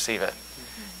ready to receive it.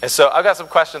 And so I've got some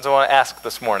questions I want to ask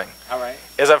this morning. All right.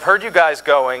 As I've heard you guys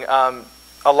going, a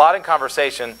lot in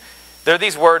conversation, there are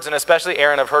these words, and especially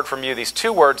Erin, I've heard from you, these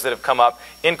two words that have come up,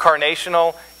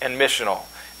 incarnational and missional.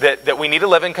 That we need to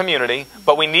live in community,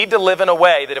 but we need to live in a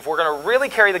way that if we're going to really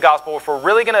carry the gospel, if we're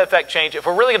really going to affect change, if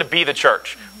we're really going to be the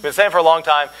church. We've been saying for a long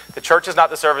time, the church is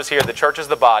not the service here, the church is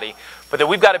the body, but that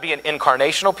we've got to be an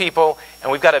incarnational people,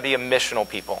 and we've got to be a missional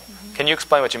people. Can you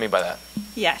explain what you mean by that?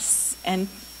 Yes, and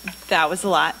that was a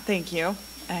lot. Thank you.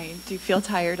 I do feel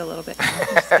tired a little bit now. I'm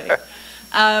just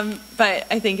kidding. But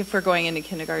I think if we're going into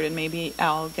kindergarten, maybe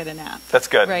I'll get a nap. That's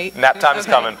good. Right? Nap time is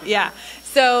coming. Yeah.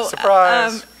 So,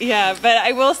 surprise. Yeah, but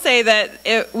I will say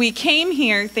that we came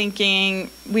here thinking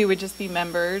we would just be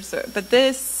members. But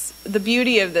the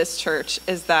beauty of this church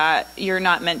is that you're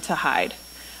not meant to hide.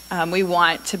 We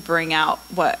want to bring out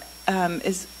what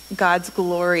is God's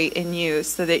glory in you,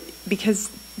 so that because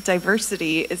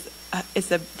diversity is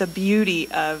the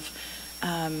beauty of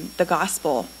the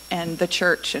gospel and the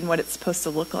church and what it's supposed to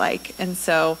look like. And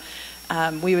so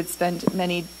we would spend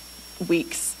many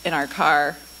weeks in our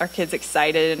car, our kids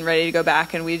excited and ready to go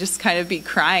back, and we just kind of be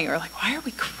crying. We're like, why are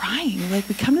we crying? Like,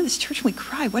 we come to this church and we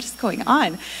cry. What is going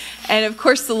on? And of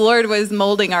course, the Lord was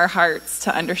molding our hearts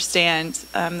to understand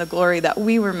the glory that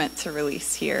we were meant to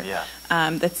release here. Yeah.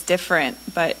 That's different,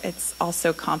 but it's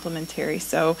also complementary.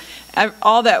 So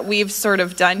all that we've sort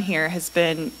of done here has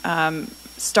been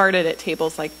started at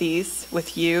tables like these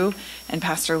with you and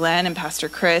Pastor Len and Pastor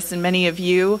Chris and many of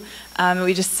you.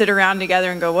 We just sit around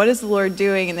together and go, what is the Lord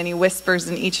doing? And then he whispers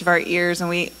in each of our ears,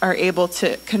 and we are able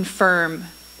to confirm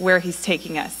where he's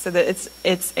taking us, so that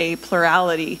it's a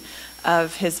plurality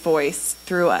of his voice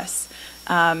through us.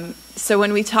 So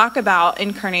when we talk about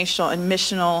incarnational and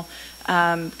missional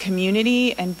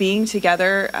community and being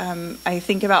together, I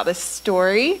think about this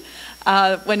story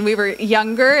when we were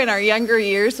younger, in our younger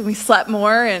years, when we slept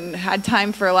more and had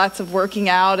time for lots of working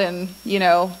out and,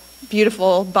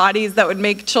 beautiful bodies that would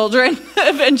make children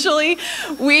eventually,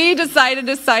 we decided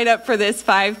to sign up for this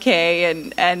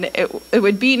 5K, and it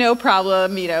would be no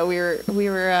problem. We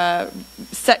were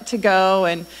set to go,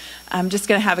 and I'm just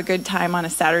going to have a good time on a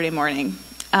Saturday morning.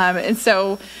 And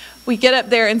so we get up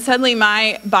there, and suddenly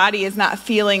my body is not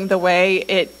feeling the way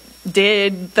it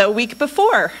did the week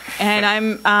before, and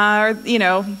I'm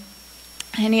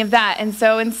any of that. And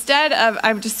so instead of,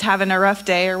 I'm just having a rough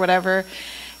day or whatever,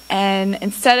 and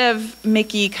instead of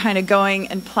Mickey kind of going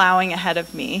and plowing ahead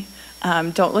of me,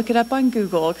 don't look it up on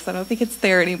Google because I don't think it's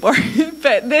there anymore,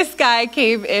 but this guy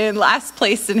came in last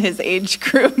place in his age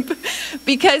group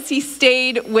because he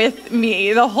stayed with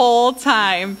me the whole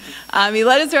time. He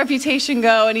let his reputation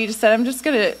go, and he just said, I'm just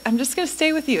gonna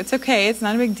stay with you. It's okay. It's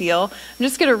not a big deal. I'm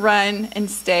just gonna run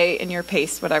and stay in your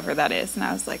pace, whatever that is. And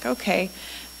I was like, okay.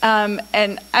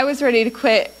 And I was ready to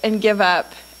quit and give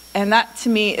up. And that to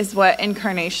me is what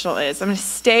incarnational is. I'm going to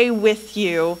stay with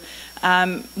you,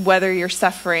 whether you're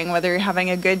suffering, whether you're having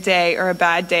a good day or a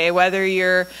bad day, whether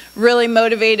you're really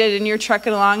motivated and you're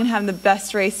trucking along and having the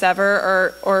best race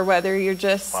ever, or whether you're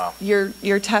just,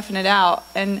 you're toughing it out.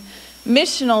 And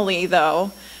missionally,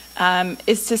 though,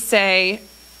 is to say,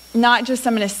 not just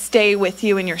I'm going to stay with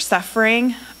you in your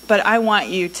suffering, but I want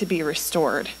you to be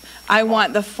restored. I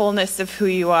want the fullness of who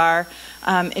you are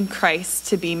in Christ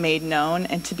to be made known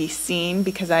and to be seen,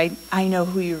 because I know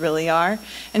who you really are.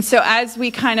 And so as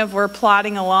we kind of were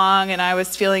plodding along and I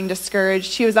was feeling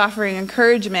discouraged, he was offering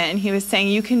encouragement, and he was saying,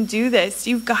 you can do this.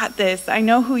 You've got this. I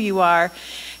know who you are.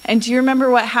 And do you remember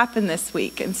what happened this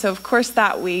week? And so, of course,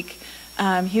 that week,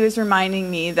 he was reminding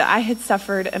me that I had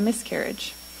suffered a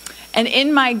miscarriage. And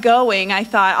in my going, I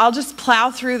thought, I'll just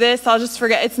plow through this. I'll just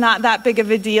forget. It's not that big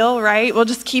of a deal, right? We'll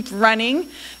just keep running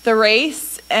the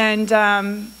race.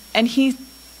 And he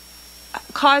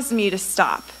caused me to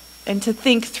stop and to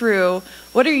think through,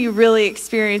 what are you really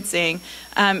experiencing,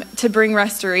 to bring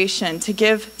restoration, to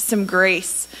give some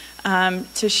grace,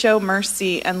 to show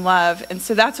mercy and love. And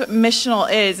so that's what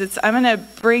missional is. I'm going to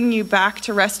bring you back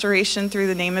to restoration through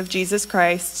the name of Jesus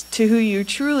Christ, to who you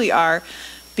truly are,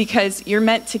 because you're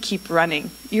meant to keep running.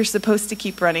 You're supposed to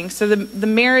keep running. So the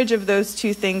marriage of those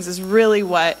two things is really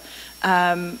what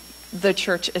the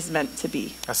church is meant to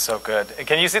be. That's so good. And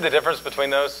can you see the difference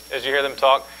between those as you hear them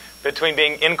talk? Between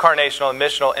being incarnational and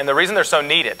missional, and the reason they're so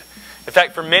needed. In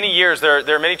fact, for many years, there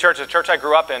are many churches, the church I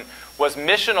grew up in was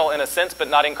missional in a sense, but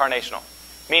not incarnational.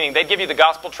 Meaning, they'd give you the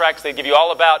gospel tracts, they'd give you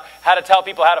all about how to tell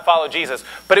people how to follow Jesus,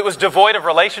 but it was devoid of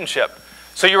relationship.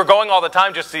 So you were going all the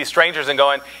time just to these strangers and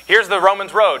going, here's the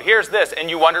Romans road, here's this, and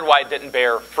you wondered why it didn't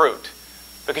bear fruit.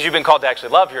 Because you've been called to actually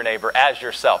love your neighbor as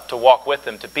yourself, to walk with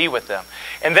them, to be with them.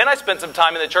 And then I spent some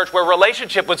time in the church where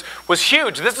relationship was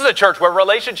huge. This is a church where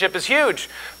relationship is huge.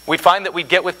 We'd find that we'd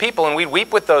get with people and we'd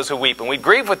weep with those who weep, and we'd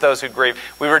grieve with those who grieve.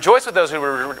 We rejoice with those who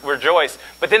rejoice.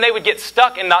 But then they would get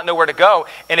stuck and not know where to go.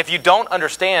 And if you don't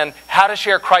understand how to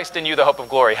share Christ in you, the hope of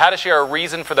glory, how to share a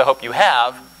reason for the hope you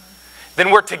have, then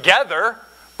we're together,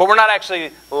 but we're not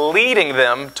actually leading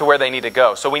them to where they need to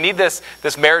go. So we need this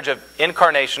marriage of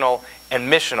incarnational and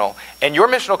missional. And your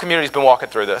missional community has been walking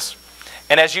through this.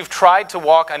 And as you've tried to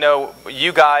walk, I know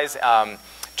you guys,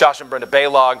 Josh and Brenda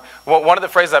Baylog, one of the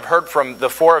phrases I've heard from the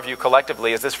four of you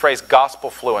collectively is this phrase, gospel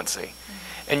fluency.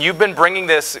 And you've been bringing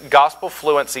this gospel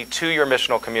fluency to your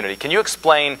missional community. Can you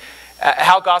explain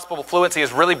how gospel fluency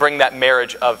is really bringing that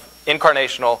marriage of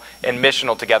incarnational and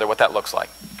missional together, what that looks like?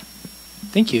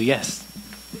 Thank you, yes.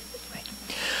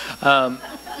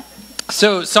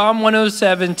 So Psalm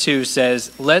 107:2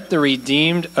 says, let the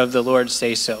redeemed of the Lord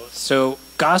say so. So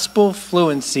gospel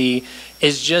fluency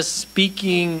is just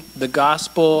speaking the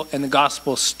gospel and the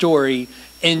gospel story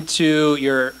into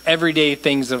your everyday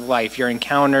things of life, your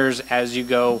encounters as you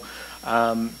go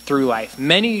through life.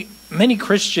 Many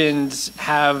Christians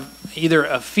have either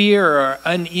a fear or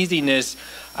uneasiness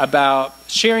about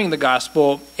sharing the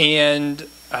gospel, and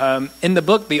in the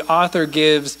book, the author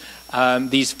gives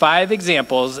these 5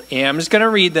 examples, and I'm just going to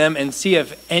read them and see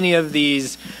if any of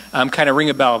these kind of ring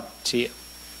a bell to you.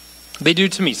 They do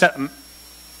to me. So,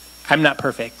 I'm not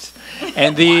perfect.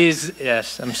 And these,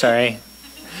 yes, I'm sorry.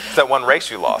 It's that one race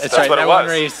you lost. That's That's right, what that it was. one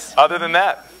race. Other than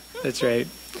that. That's right.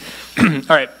 All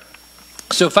right.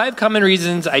 So 5 common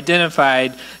reasons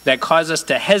identified that cause us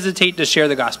to hesitate to share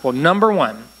the gospel. Number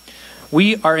 1.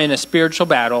 We are in a spiritual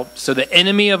battle, so the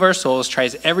enemy of our souls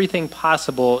tries everything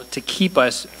possible to keep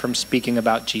us from speaking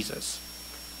about Jesus.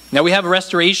 Now, we have a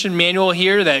restoration manual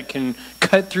here that can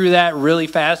cut through that really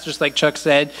fast, just like Chuck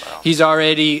said.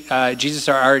 Wow. Jesus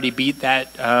already beat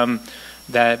that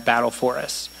battle for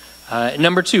us.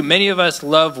 Number 2, many of us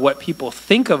love what people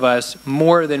think of us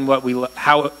more than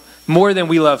more than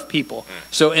we love people.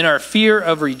 So in our fear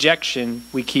of rejection,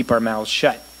 we keep our mouths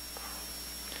shut.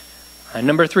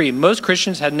 Number 3, most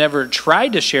Christians have never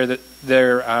tried to share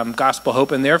their gospel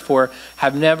hope, and therefore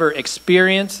have never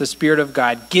experienced the Spirit of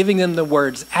God giving them the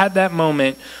words at that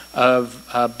moment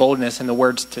of boldness and the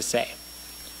words to say.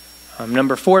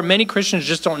 Number 4, many Christians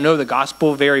just don't know the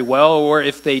gospel very well, or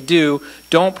if they do,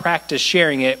 don't practice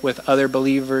sharing it with other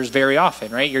believers very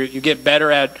often, right? You get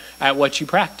better at what you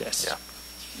practice. Yeah.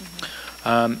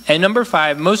 And number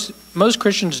 5, most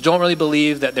Christians don't really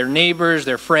believe that their neighbors,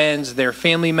 their friends, their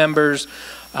family members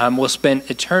will spend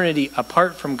eternity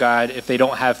apart from God if they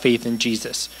don't have faith in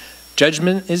Jesus.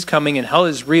 Judgment is coming and hell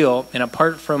is real, and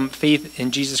apart from faith in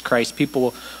Jesus Christ,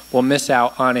 people will miss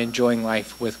out on enjoying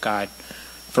life with God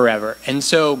forever. And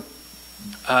so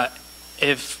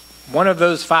if one of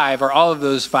those 5 or all of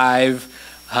those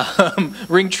 5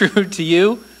 ring true to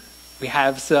you, we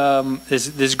have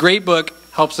this great book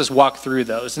helps us walk through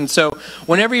those. And so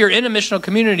whenever you're in a missional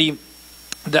community,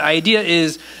 the idea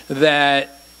is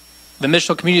that the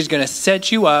missional community is going to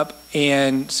set you up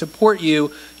and support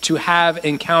you to have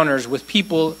encounters with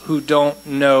people who don't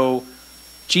know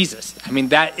Jesus. I mean,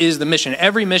 that is the mission.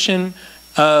 Every mission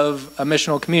of a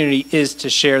missional community is to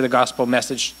share the gospel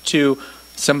message to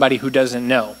somebody who doesn't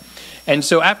know. And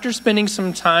so after spending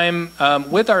some time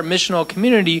with our missional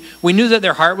community, we knew that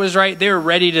their heart was right. They were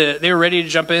ready to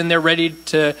jump in. They're ready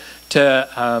to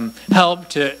help,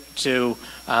 to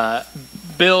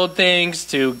build things,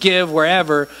 to give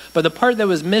wherever. But the part that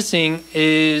was missing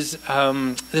is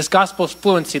this gospel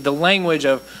fluency, the language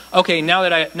of, okay, now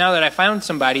that I found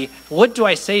somebody, what do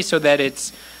I say so that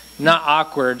it's not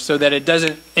awkward, so that it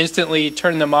doesn't instantly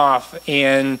turn them off.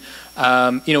 And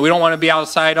we don't want to be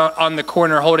outside on the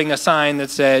corner holding a sign that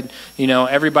said,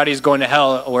 everybody's going to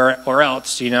hell, or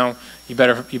else, you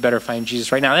better find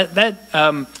Jesus right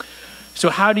now. So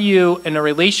how do you, in a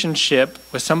relationship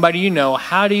with somebody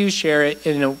how do you share it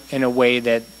in a way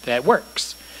that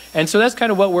works? And so that's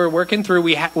kind of what we're working through.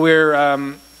 We're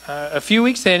a few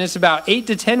weeks in. It's about 8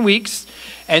 to 10 weeks.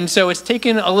 And so it's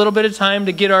taken a little bit of time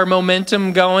to get our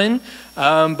momentum going.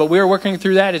 But we're working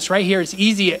through that. It's right here. It's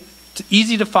easy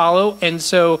to follow. And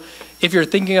so if you're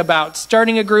thinking about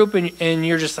starting a group and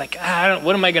you're just like,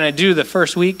 what am I going to do the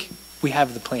first week? We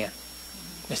have the plan.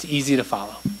 It's easy to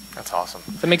follow. That's awesome.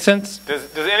 Does that make sense?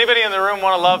 Does anybody in the room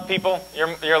want to love people?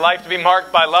 Your life to be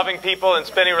marked by loving people and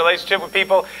spending a relationship with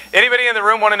people? Anybody in the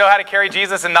room want to know how to carry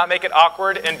Jesus and not make it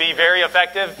awkward and be very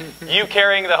effective? You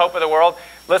carrying the hope of the world?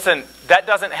 Listen, that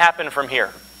doesn't happen from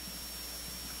here.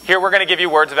 Here we're going to give you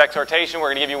words of exhortation. We're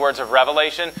going to give you words of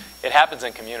revelation. It happens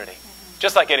in community.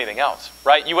 Just like anything else,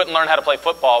 right? You wouldn't learn how to play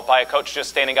football by a coach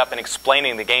just standing up and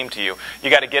explaining the game to you.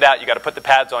 You got to get out, you got to put the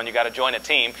pads on, you got to join a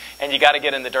team, and you got to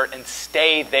get in the dirt and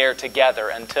stay there together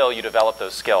until you develop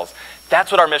those skills.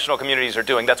 That's what our missional communities are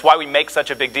doing. That's why we make such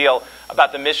a big deal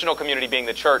about the missional community being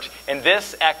the church. And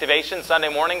this activation, Sunday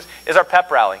mornings, is our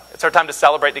pep rally. It's our time to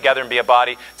celebrate together and be a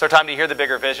body. It's our time to hear the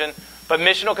bigger vision. But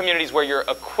missional communities where you're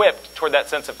equipped toward that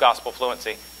sense of gospel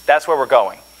fluency, that's where we're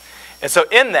going. And so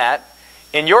in that,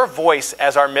 in your voice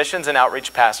as our missions and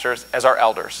outreach pastors, as our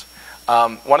elders,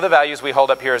 one of the values we hold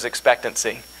up here is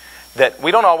expectancy. That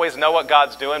we don't always know what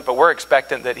God's doing, but we're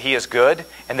expectant that He is good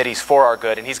and that He's for our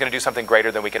good and He's going to do something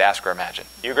greater than we could ask or imagine.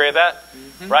 You agree with that?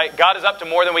 Mm-hmm. Right? God is up to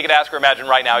more than we could ask or imagine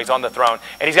right now. He's on the throne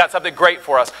and He's got something great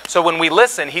for us. So when we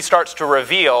listen, He starts to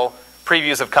reveal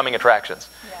previews of coming attractions.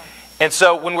 Yeah. And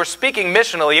so when we're speaking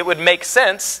missionally, it would make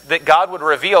sense that God would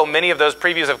reveal many of those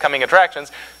previews of coming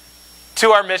attractions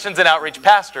to our missions and outreach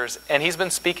pastors, and He's been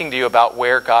speaking to you about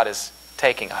where God is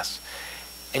taking us.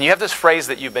 And you have this phrase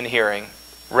that you've been hearing,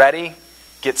 ready,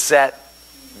 get set,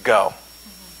 go.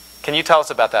 Can you tell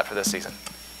us about that for this season?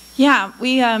 Yeah,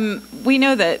 we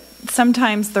know that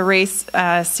sometimes the race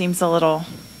seems a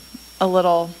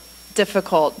little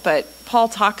difficult, but Paul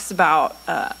talks about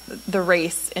the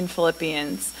race in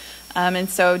Philippians. And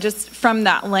so just from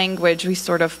that language, we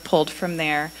sort of pulled from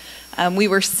there. We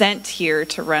were sent here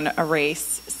to run a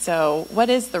race. So what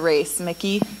is the race,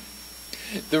 Mickey?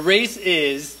 The race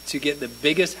is to get the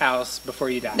biggest house before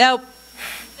you die. Nope.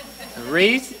 The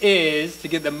race is to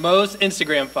get the most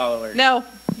Instagram followers. No.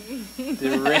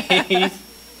 The race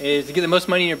is to get the most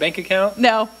money in your bank account.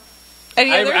 No.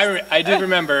 Any others? I do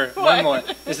remember one more.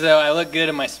 It's though I look good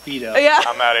in my Speedo. Yeah.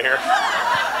 I'm out of here.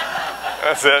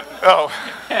 That's it. Oh.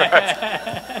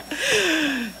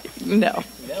 No.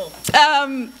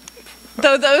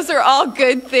 Though those are all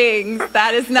good things,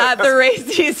 that is not the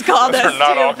race He's called us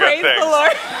not to. All good Praise things. the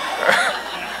Lord.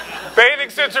 Bathing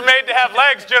suits are made to have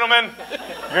legs, gentlemen.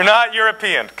 You're not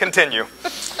European. Continue.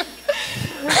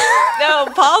 No,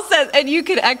 Paul says, and you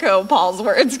can echo Paul's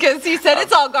words because he said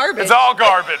it's all garbage. It's all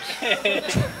garbage.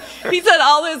 He said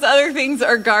all those other things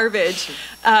are garbage.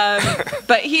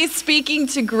 But he's speaking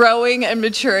to growing and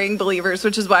maturing believers,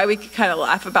 which is why we could kind of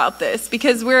laugh about this.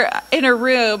 Because we're in a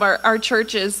room, our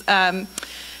church is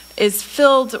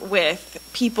filled with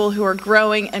people who are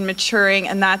growing and maturing,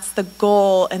 and that's the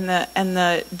goal and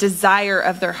the desire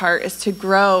of their heart is to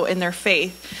grow in their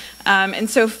faith. And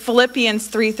so Philippians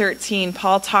 3:13,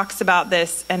 Paul talks about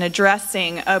this and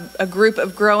addressing a group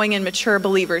of growing and mature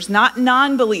believers, not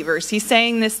non-believers. He's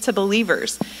saying this to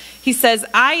believers. He says,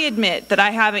 I admit that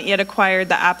I haven't yet acquired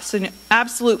the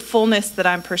absolute fullness that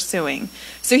I'm pursuing.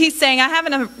 So he's saying, I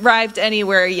haven't arrived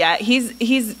anywhere yet.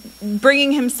 He's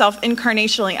bringing himself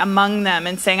incarnationally among them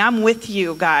and saying, I'm with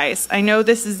you guys. I know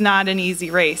this is not an easy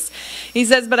race. He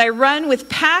says, but I run with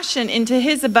passion into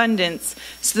His abundance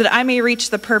so that I may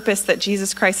reach the purpose that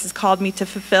Jesus Christ has called me to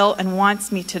fulfill and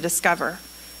wants me to discover.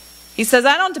 He says,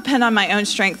 I don't depend on my own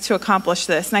strength to accomplish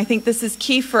this. And I think this is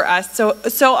key for us.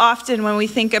 So often when we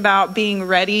think about being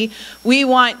ready, we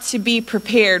want to be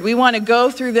prepared. We want to go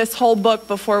through this whole book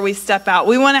before we step out.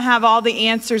 We want to have all the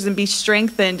answers and be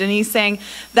strengthened. And he's saying,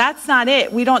 that's not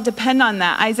it. We don't depend on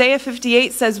that. Isaiah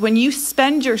 58 says, when you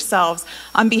spend yourselves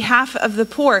on behalf of the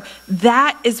poor,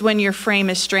 that is when your frame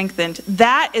is strengthened.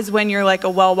 That is when you're like a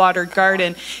well-watered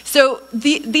garden. So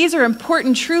these are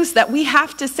important truths that we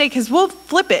have to say because we'll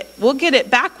flip it. We'll get it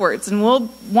backwards and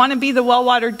we'll want to be the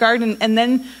well-watered garden and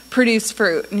then produce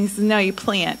fruit. And he says, no, you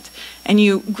plant and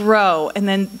you grow and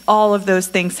then all of those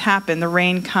things happen. The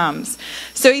rain comes.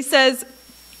 So he says,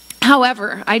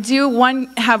 However, I do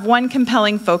have one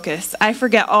compelling focus. I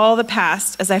forget all the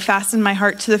past as I fasten my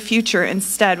heart to the future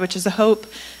instead, which is a hope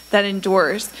that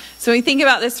endures. So when you think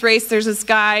about this race, there's this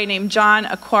guy named John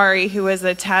Aquari who was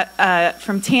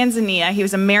from Tanzania. He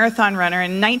was a marathon runner.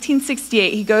 In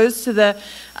 1968, he goes to the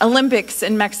Olympics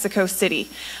in Mexico City.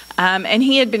 And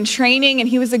he had been training, and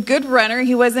he was a good runner.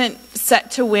 He wasn't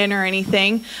set to win or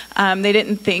anything. They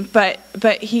didn't think, but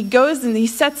he goes and he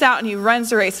sets out and he runs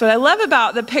the race. What I love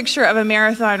about the picture of a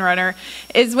marathon runner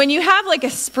is when you have like a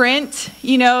sprint,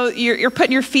 you know, you're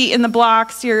putting your feet in the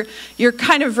blocks, you're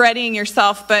kind of readying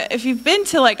yourself. But if you've been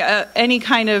to like any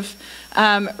kind of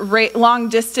long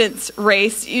distance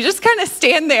race, you just kind of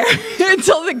stand there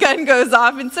until the gun goes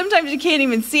off, and sometimes you can't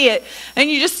even see it, and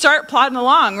you just start plodding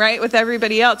along, right, with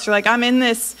everybody else. You're like, I'm in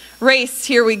this race,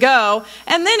 here we go.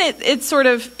 And then it's sort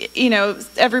of, you know,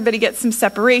 everybody gets some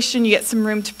separation, you get some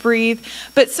room to breathe.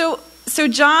 But so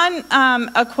John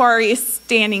Aquari is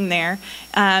standing there,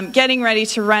 getting ready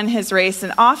to run his race,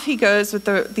 and off he goes with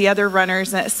the other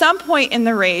runners. And at some point in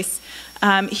the race,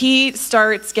 he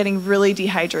starts getting really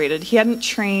dehydrated. He hadn't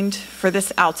trained for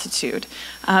this altitude.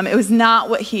 It was not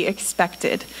what he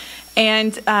expected.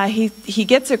 And he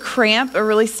gets a cramp, a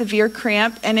really severe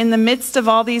cramp. And in the midst of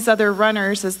all these other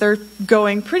runners, as they're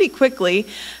going pretty quickly,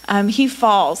 he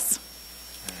falls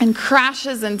and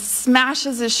crashes and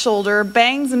smashes his shoulder,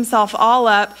 bangs himself all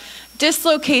up,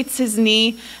 dislocates his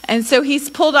knee, and so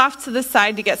he's pulled off to the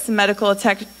side to get some medical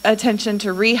attention, to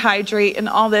rehydrate and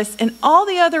all this. And all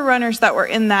the other runners that were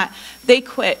in that, they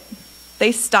quit.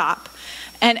 They stop.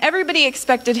 And everybody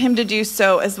expected him to do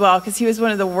so as well, because he was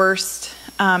one of the worst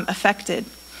affected.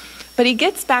 But he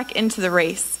gets back into the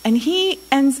race, and he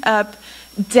ends up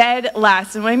dead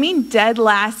last. And when I mean dead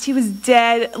last, he was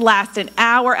dead last. An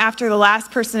hour after the last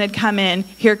person had come in,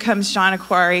 here comes John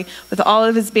Aquari with all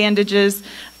of his bandages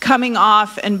coming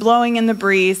off and blowing in the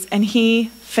breeze, and he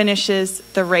finishes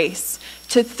the race.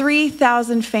 To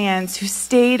 3,000 fans who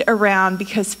stayed around,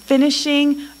 because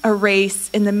finishing a race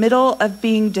in the middle of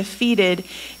being defeated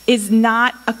is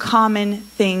not a common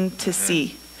thing to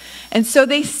see. And so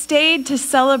they stayed to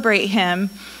celebrate him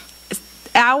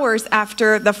hours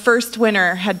after the first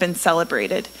winner had been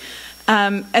celebrated.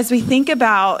 As we think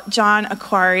about John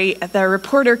Aquari, the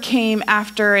reporter came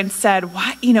after and said,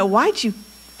 why'd you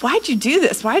do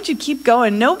this? Why'd you keep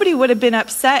going? Nobody would have been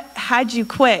upset had you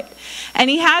quit. And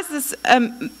he has this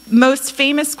most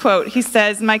famous quote. He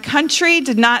says, "My country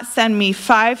did not send me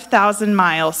 5,000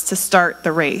 miles to start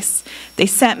the race. They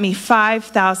sent me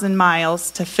 5,000 miles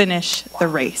to finish the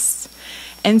race."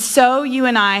 And so you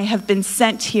and I have been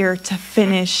sent here to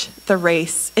finish the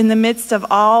race. In the midst of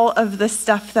all of the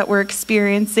stuff that we're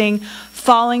experiencing,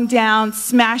 falling down,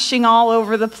 smashing all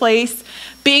over the place,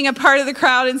 being a part of the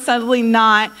crowd and suddenly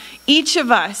not, each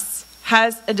of us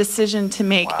has a decision to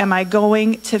make. Wow. Am I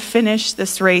going to finish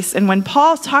this race? And when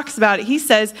Paul talks about it, he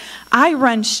says, I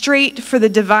run straight for the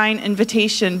divine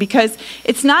invitation, because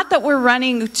it's not that we're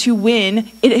running to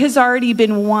win. It has already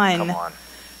been won. Come on.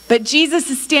 But Jesus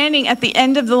is standing at the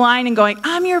end of the line and going,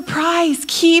 I'm your prize.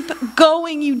 Keep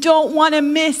going. You don't want to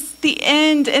miss the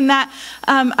end and that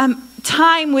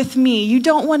time with me. You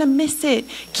don't want to miss it.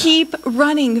 Keep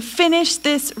running. Finish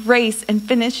this race and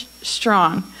finish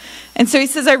strong. And so he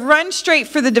says, I run straight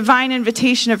for the divine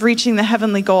invitation of reaching the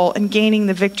heavenly goal and gaining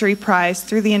the victory prize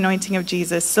through the anointing of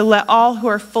Jesus. So let all who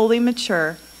are fully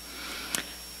mature,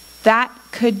 that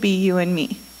could be you and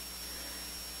me.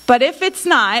 But if it's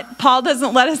not, Paul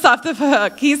doesn't let us off the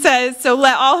hook. He says, so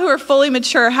let all who are fully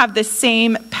mature have the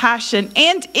same passion.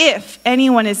 And if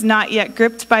anyone is not yet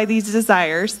gripped by these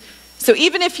desires, so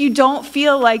even if you don't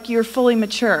feel like you're fully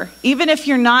mature, even if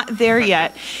you're not there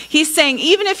yet, he's saying,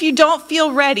 even if you don't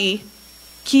feel ready,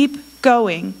 keep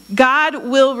going. God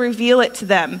will reveal it to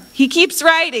them. He keeps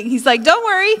writing. He's like, don't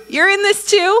worry, you're in this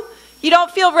too. You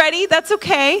don't feel ready, that's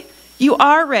okay. You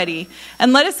are ready.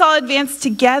 And let us all advance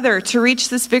together to reach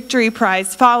this victory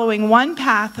prize, following one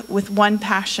path with one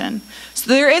passion. So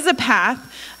there is a path,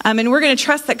 and we're going to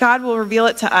trust that God will reveal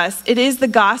it to us. It is the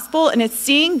gospel, and it's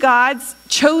seeing God's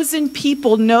chosen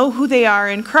people know who they are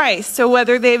in Christ. So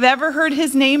whether they've ever heard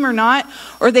his name or not,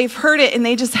 or they've heard it and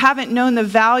they just haven't known the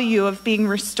value of being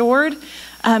restored,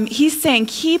 he's saying,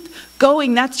 keep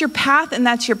going. That's your path, and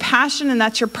that's your passion, and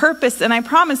that's your purpose. And I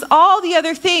promise all the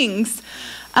other things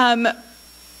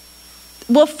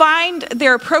will find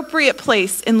their appropriate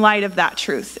place in light of that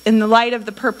truth, in the light of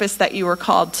the purpose that you were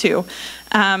called to.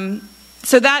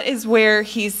 So that is where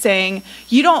he's saying,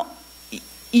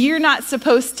 you're not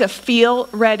supposed to feel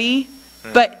ready,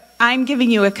 but I'm giving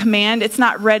you a command. It's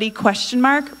not ready, ?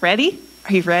 Ready?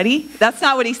 Are you ready? That's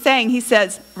not what he's saying. He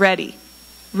says, ready.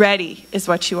 Ready is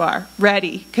what you are.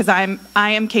 Ready, because I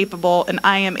am capable and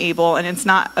I am able, and it's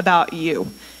not about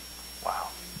you. Wow.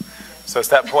 So it's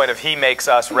that point of He makes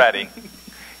us ready.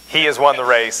 He has won the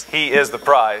race. He is the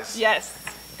prize. Yes.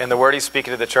 And the word He's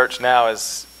speaking to the church now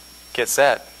is, get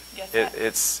set.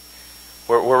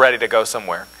 We're ready to go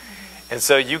somewhere. And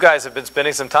so you guys have been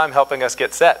spending some time helping us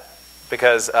get set.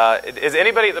 Because is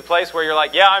anybody at the place where you're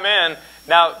like, yeah, I'm in.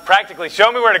 Now, practically,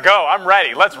 show me where to go. I'm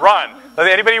ready. Let's run.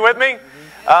 Anybody with me?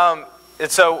 And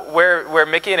so where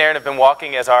Mickey and Erin have been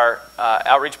walking as our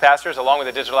outreach pastors, along with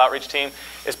the digital outreach team,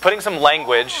 is putting some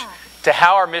language to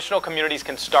how our missional communities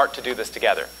can start to do this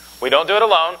together. We don't do it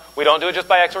alone. We don't do it just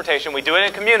by exhortation. We do it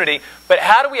in community. But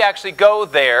how do we actually go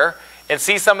there and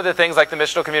see some of the things like the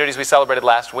missional communities we celebrated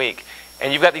last week?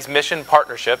 And you've got these mission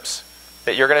partnerships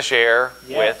that you're going to share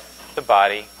with the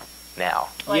body now.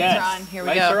 Lights are on. Here we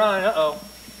Lights go. are on. Uh-oh.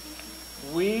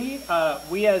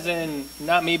 We as in,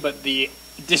 not me, but the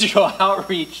digital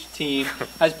outreach team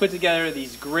has put together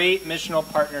these great missional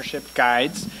partnership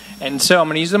guides. And so I'm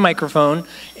going to use the microphone,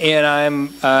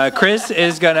 and Chris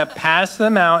is going to pass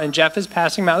them out, and Jeff is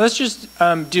passing them out. Let's just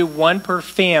do one per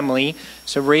family.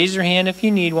 So raise your hand if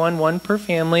you need one per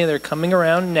family. They're coming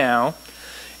around now.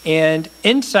 And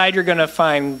inside you're going to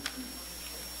find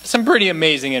some pretty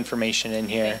amazing information in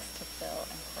here.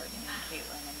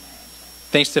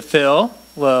 Thanks to Phil,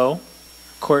 Lo,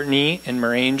 Courtney, and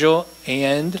Marangel,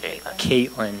 and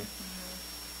Caitlin.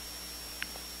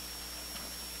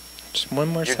 Just one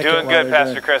more second. You're doing good,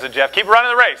 Pastor Chris and Jeff. Keep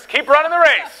running the race. Keep running the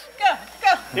race.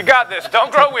 Go. You got this.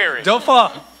 Don't grow weary. Don't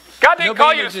fall. God didn't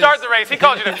call you to start the race. He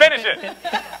called you to finish it.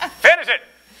 Finish it.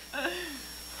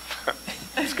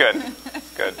 It's good.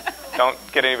 It's good. Don't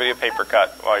get anybody a paper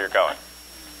cut while you're going.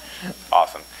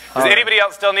 Awesome. Does anybody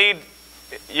else still need,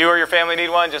 you or your family need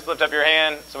one? Just lift up your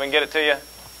hand so we can get it to you.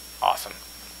 Awesome.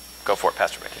 Go for it,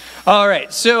 Pastor Mickey. All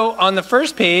right. So on the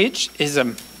first page is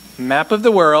a map of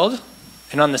the world.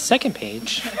 And on the second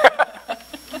page,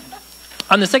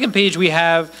 we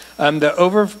have the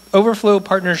Overflow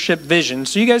Partnership Vision.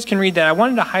 So you guys can read that. I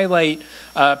wanted to highlight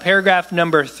paragraph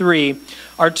number 3.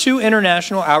 Our 2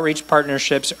 international outreach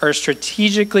partnerships are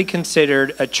strategically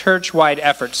considered a church-wide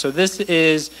effort. So this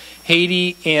is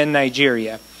Haiti and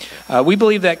Nigeria. We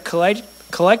believe that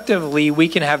collectively we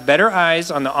can have better eyes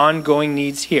on the ongoing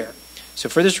needs here. So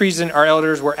for this reason, our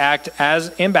elders will act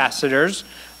as ambassadors,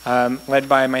 led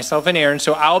by myself and Erin.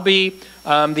 So I'll be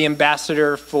the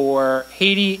ambassador for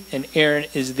Haiti, and Erin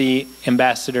is the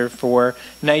ambassador for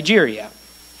Nigeria.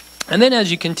 And then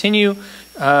as you continue,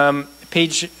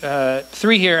 page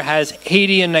 3 here has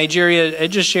Haiti and Nigeria. It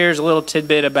just shares a little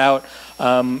tidbit about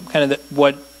kind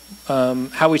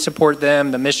of how we support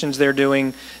them, the missions they're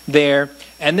doing there.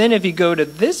 And then if you go to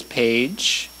this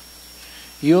page,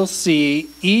 you'll see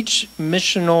each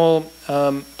missional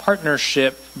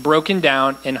partnership broken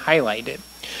down and highlighted.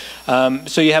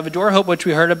 So you have Adore Hope, which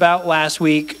we heard about last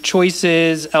week,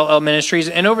 Choices, LL Ministries,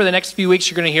 and over the next few weeks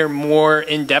you're going to hear more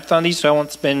in depth on these, so I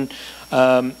won't spend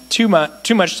too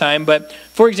much time. But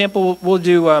for example, we'll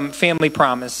do Family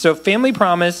Promise. So Family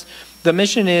Promise, our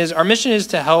mission is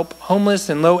to help homeless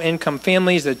and low-income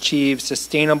families achieve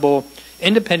sustainable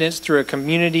independence through a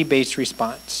community-based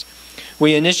response.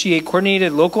 We initiate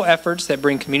coordinated local efforts that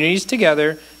bring communities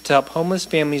together to help homeless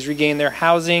families regain their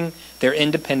housing, their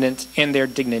independence, and their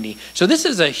dignity. So this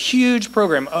is a huge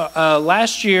program.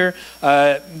 Last year,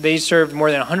 they served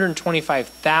more than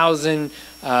 125,000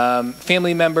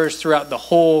 family members throughout the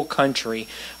whole country.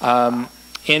 And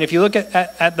if you look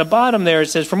at the bottom there, it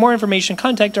says, for more information,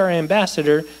 contact our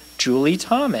ambassador, Julie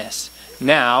Thomas.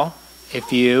 Now,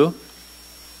 if you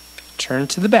turn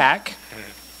to the back,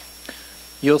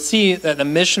 you'll see that the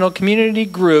missional community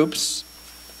groups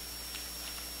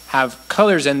have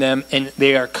colors in them, and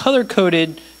they are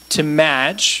color-coded to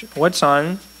match what's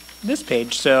on this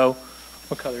page. So,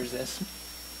 what color is this?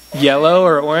 Yellow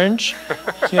or orange?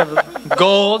 So you have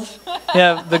gold. You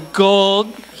have the gold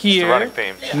here. It's the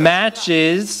running theme.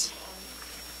 Matches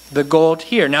the gold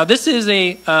here. Now, this is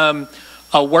a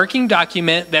working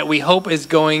document that we hope is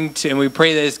going to, and we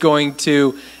pray that it's going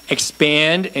to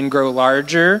expand and grow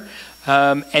larger.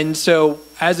 And so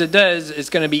as it does, it's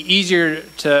going to be easier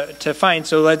to find.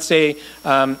 So let's say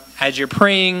as you're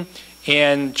praying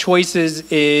and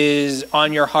Choices is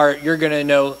on your heart, you're going to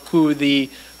know who the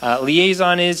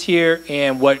liaison is here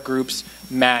and what groups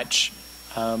match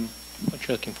what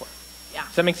you're looking for. Yeah.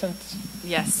 Does that make sense?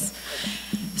 Yes.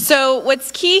 So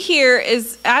what's key here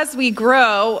is as we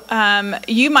grow,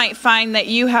 you might find that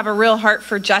you have a real heart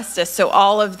for justice. So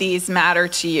all of these matter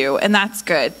to you, and that's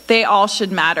good. They all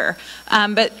should matter.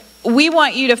 But we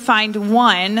want you to find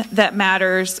one that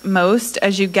matters most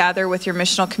as you gather with your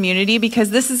missional community,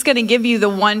 because this is going to give you the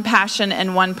one passion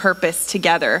and one purpose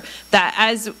together. That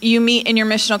as you meet in your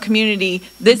missional community,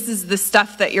 this is the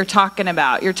stuff that you're talking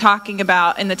about. You're talking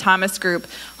about, in the Thomas group,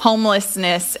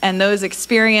 homelessness and those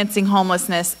experiencing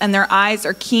homelessness, and their eyes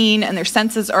are keen and their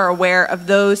senses are aware of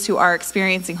those who are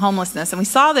experiencing homelessness. And we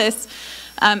saw this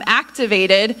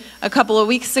activated a couple of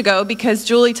weeks ago because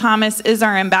Julie Thomas is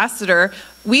our ambassador.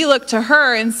 We look to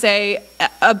her and say,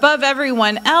 above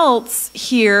everyone else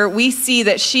here, we see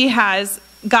that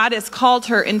God has called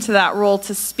her into that role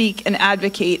to speak and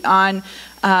advocate on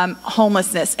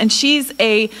homelessness. And she's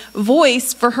a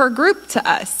voice for her group to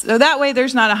us. So that way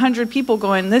there's not 100 people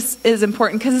going, this is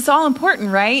important, because it's all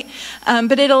important, right?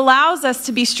 But it allows us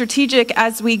to be strategic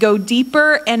as we go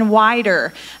deeper and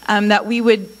wider, that we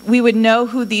would know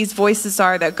who these voices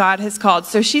are that God has called.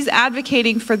 So she's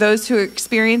advocating for those who are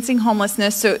experiencing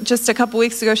homelessness. So just a couple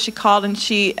weeks ago, she called, and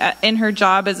she, in her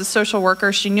job as a social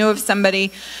worker, she knew of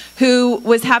somebody who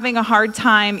was having a hard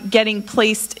time getting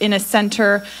placed in a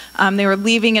center. They were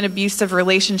leaving an abusive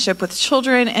relationship with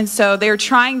children, and so they were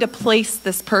trying to place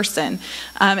this person.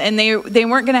 And they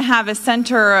weren't going to have a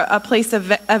center, a place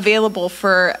available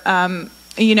for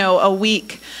a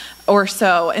week or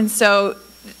so. And so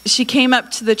she came up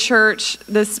to the church,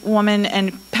 this woman,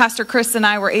 and Pastor Chris and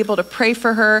I were able to pray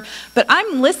for her. But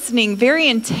I'm listening very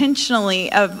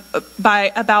intentionally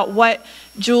about what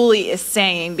Julie is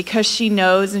saying, because she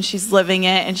knows and she's living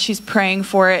it and she's praying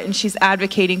for it and she's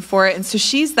advocating for it. And so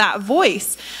she's that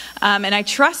voice. And I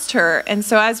trust her. And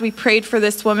so as we prayed for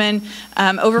this woman,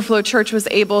 Overflow Church was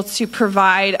able to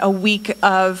provide a week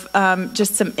of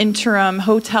just some interim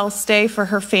hotel stay for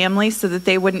her family so that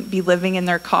they wouldn't be living in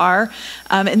their car.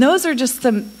 And those are just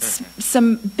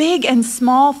some big and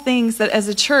small things that as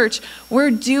a church we're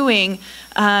doing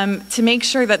to make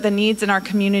sure that the needs in our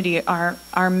community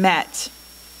are met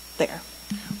there.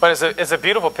 But it's a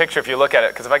beautiful picture if you look at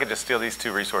it, because if I could just steal these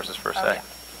two resources for a sec.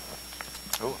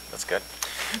 Yeah. Ooh, that's good.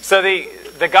 So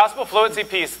the gospel fluency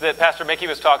piece that Pastor Mickey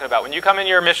was talking about, when you come in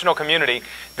your missional community,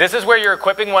 this is where you're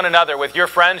equipping one another with your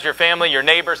friends, your family, your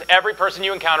neighbors, every person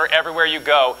you encounter, everywhere you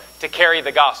go, to carry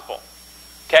the gospel.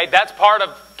 Okay, that's part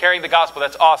of carrying the gospel.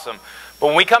 That's awesome. But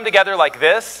when we come together like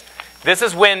this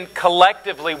is when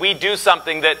collectively we do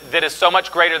something that is so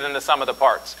much greater than the sum of the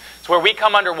parts. It's where we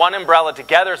come under one umbrella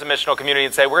together as a missional community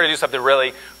and say, we're going to do something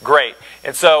really great.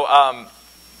 And so,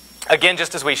 again,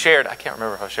 just as we shared, I can't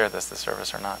remember if I shared this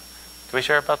service or not. Did we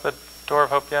share about the Door of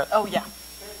Hope yet? Oh, yeah.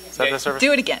 Is that this service?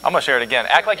 Do it again. I'm going to share it again.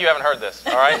 Act like you haven't heard this,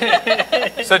 all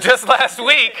right? So just last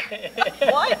week,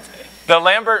 What? the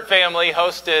Lambert family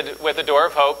hosted with the Door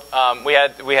of Hope. We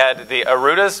had the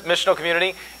Arruda's missional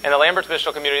community and the Lambert's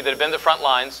missional community that have been the front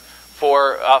lines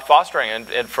for fostering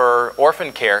and for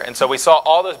orphan care. And so we saw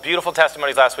all those beautiful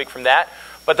testimonies last week from that.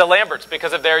 But the Lamberts,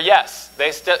 because of their yes,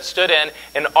 they stood in,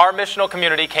 and our missional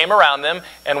community came around them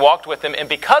and walked with them. And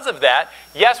because of that,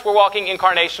 yes, we're walking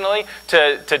incarnationally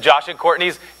to Josh and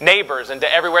Courtney's neighbors and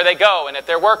to everywhere they go and at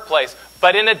their workplace.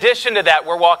 But in addition to that,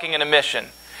 we're walking in a mission.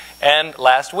 And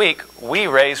last week, we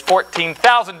raised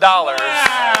 $14,000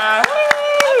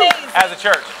 as a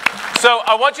church. So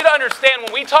I want you to understand,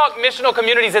 when we talk missional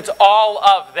communities, it's all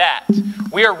of that.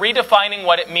 We are redefining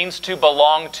what it means to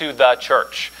belong to the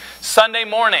church. Sunday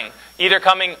morning, either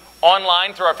coming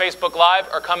online through our Facebook Live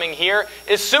or coming here,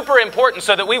 is super important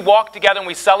so that we walk together and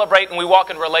we celebrate and we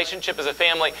walk in relationship as a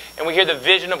family and we hear the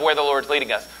vision of where the Lord's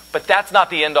leading us. But that's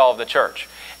not the end all of the church.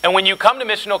 And when you come to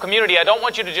missional community, I don't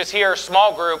want you to just hear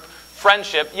small group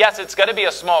friendship. Yes, it's going to be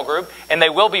a small group and they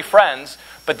will be friends,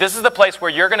 but this is the place where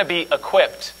you're going to be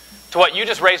equipped to what you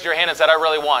just raised your hand and said, I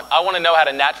really want. I want to know how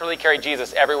to naturally carry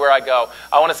Jesus everywhere I go.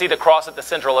 I want to see the cross at the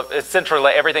central of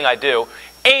everything I do.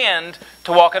 And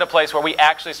to walk at a place where we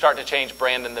actually start to change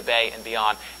Brandon, the Bay, and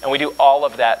beyond. And we do all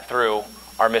of that through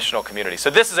our missional community. So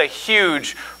this is a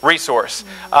huge resource.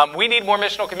 We need more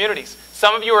missional communities.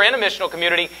 Some of you are in a missional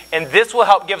community, and this will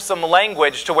help give some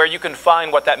language to where you can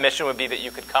find what that mission would be that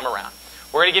you could come around.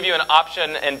 We're going to give you an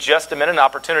option in just a minute, an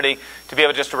opportunity to be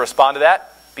able just to respond to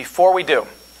that. Before we do,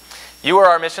 you are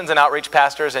our missions and outreach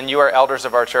pastors, and you are elders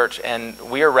of our church, and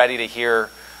we are ready to hear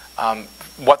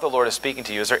what the Lord is speaking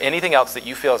to you. Is there anything else that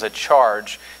you feel is a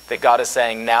charge that God is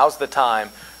saying, now's the time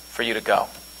for you to go?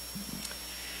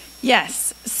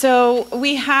 Yes. So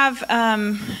we have,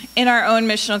 in our own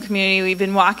missional community, we've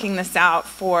been walking this out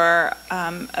for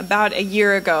about a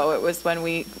year ago. It was when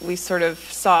we sort of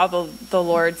saw the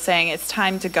Lord saying, it's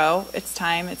time to go. It's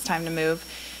time to move.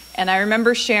 And I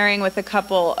remember sharing with a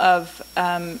couple of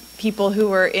people who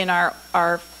were in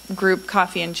our group,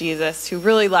 Coffee and Jesus, who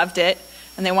really loved it,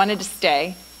 and they wanted to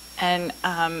stay. And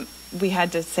we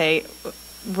had to say,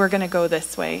 we're going to go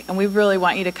this way, and we really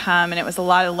want you to come. And it was a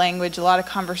lot of language, a lot of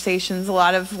conversations, a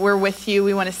lot of, we're with you,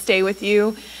 we want to stay with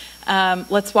you.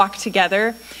 Let's walk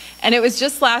together. And it was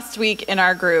just last week in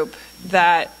our group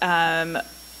that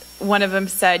one of them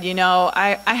said,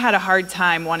 I had a hard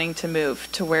time wanting to move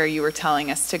to where you were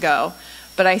telling us to go,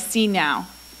 but I see now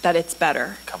that it's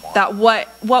better. Come on. That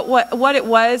what it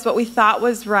was, what we thought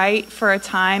was right for a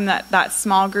time, that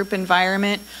small group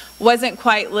environment wasn't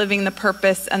quite living the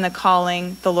purpose and the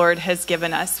calling the Lord has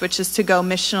given us, which is to go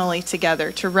missionally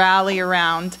together, to rally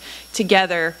around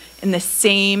together in the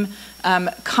same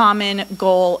common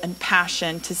goal and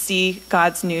passion to see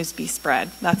God's news be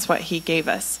spread. That's what he gave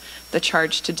us the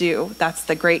charge to do. That's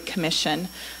the Great Commission.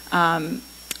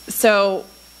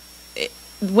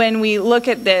 When we look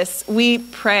at this, we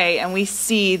pray and we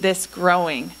see this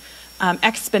growing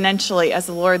exponentially as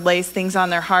the Lord lays things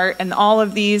on their heart. And all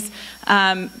of these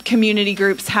community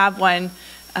groups have a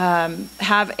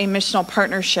missional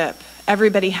partnership.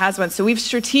 Everybody has one. So we've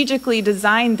strategically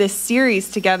designed this series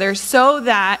together so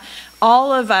that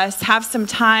all of us have some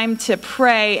time to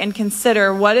pray and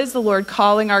consider, what is the Lord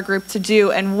calling our group to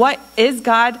do, and what is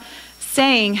God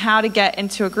saying how to get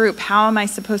into a group? How am I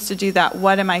supposed to do that?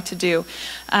 What am I to do?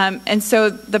 And so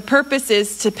the purpose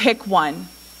is to pick one,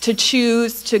 to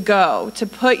choose to go, to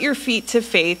put your feet to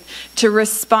faith, to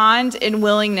respond in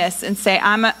willingness and say,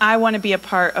 I want to be a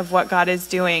part of what God is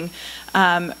doing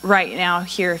right now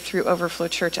here through Overflow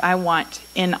Church. I want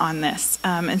in on this.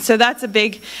 And so that's a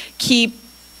big key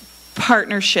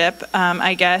partnership,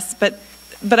 I guess. But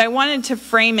I wanted to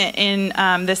frame it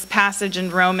in this passage in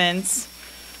Romans.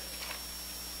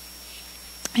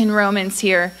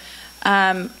 Here.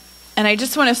 And I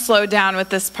just want to slow down with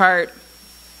this part,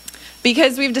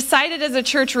 because we've decided as a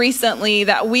church recently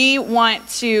that we want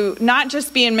to not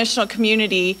just be in missional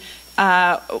community,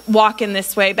 walk in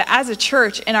this way, but as a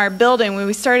church in our building, when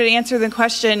we started answering the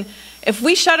question, if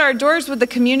we shut our doors, would the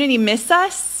community miss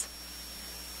us?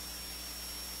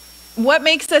 What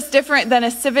makes us different than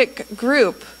a civic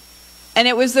group? And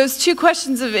it was those two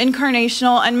questions of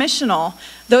incarnational and missional.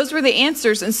 Those were the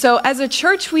answers. And so as a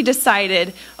church, we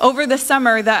decided over the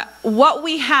summer that what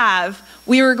we have,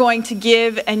 we were going to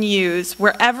give and use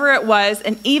wherever it was.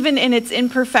 And even in its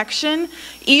imperfection,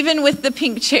 even with the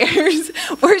pink chairs,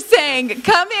 we're saying,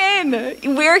 come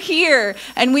in, we're here.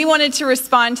 And we wanted to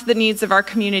respond to the needs of our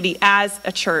community as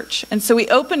a church. And so we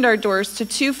opened our doors to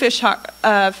two Fishhawk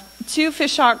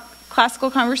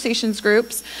classical conversations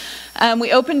groups.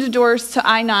 We opened the doors to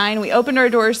I-9. We opened our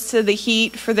doors to the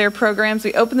Heat for their programs.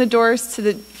 We opened the doors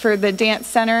for the dance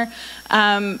center.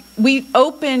 We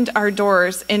opened our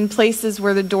doors in places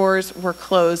where the doors were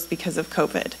closed because of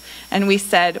COVID. And we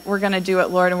said, we're going to do it,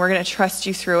 Lord, and we're going to trust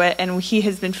you through it. And he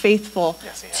has been faithful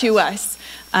to us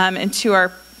and to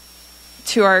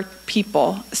our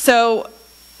people. So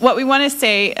what we want to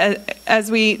say as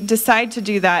we decide to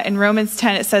do that, in Romans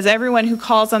 10, it says, everyone who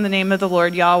calls on the name of the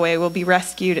Lord Yahweh will be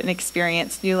rescued and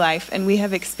experience new life. And we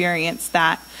have experienced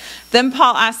that. Then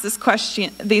Paul asks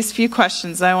these few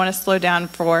questions that I want to slow down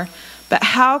for. But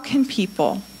how can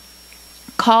people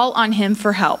call on him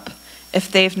for help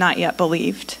if they've not yet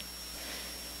believed?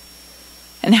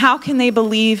 And how can they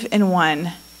believe in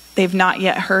one they've not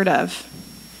yet heard of?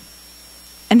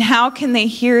 And how can they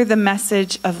hear the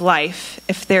message of life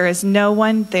if there is no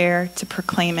one there to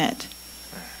proclaim it?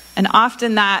 And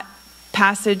often that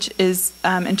passage is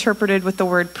interpreted with the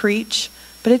word preach,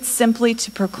 but it's simply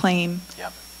to proclaim.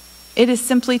 Yep. It is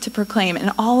simply to proclaim,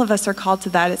 and all of us are called to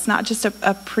that. It's not just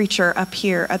a preacher up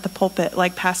here at the pulpit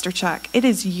like Pastor Chuck. It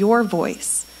is your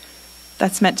voice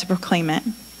that's meant to proclaim it.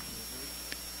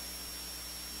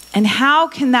 And how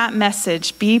can that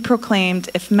message be proclaimed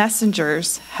if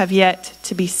messengers have yet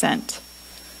to be sent?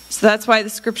 So that's why the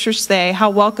scriptures say, how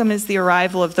welcome is the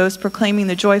arrival of those proclaiming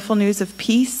the joyful news of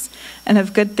peace and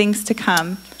of good things to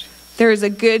come. There is a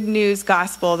good news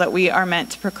gospel that we are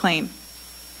meant to proclaim.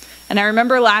 And I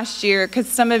remember last year, because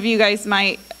some of you guys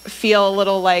might feel a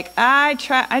little like, I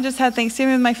just had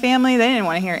Thanksgiving with my family. They didn't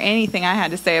want to hear anything I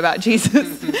had to say about Jesus.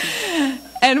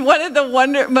 And one of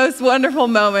the most wonderful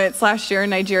moments last year in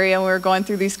Nigeria, we were going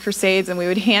through these crusades, and we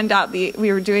would hand out we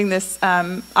were doing this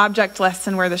object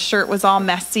lesson where the shirt was all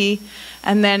messy,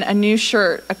 and then a new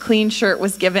shirt, a clean shirt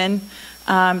was given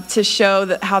to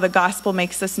show how the gospel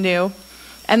makes us new.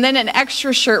 And then an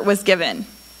extra shirt was given,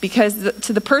 because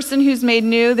to the person who's made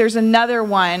new, there's another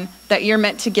one that you're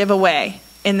meant to give away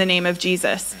in the name of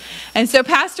Jesus. And so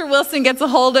Pastor Wilson gets a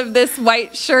hold of this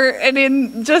white shirt, and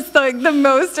in just like the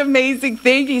most amazing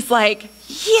thing, he's like,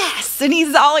 yes, and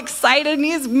he's all excited and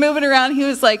he's moving around. He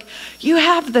was like, you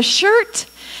have the shirt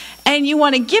and you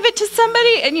want to give it to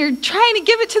somebody and you're trying to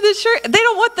give it to the shirt, they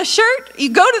don't want the shirt, you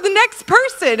go to the next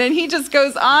person. And he just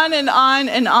goes on and on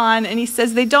and on. And he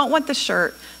says, they don't want the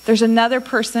shirt. There's another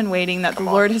person waiting that the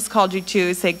Lord has called you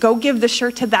to. Say, go give the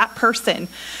shirt to that person.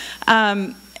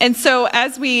 And so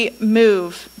as we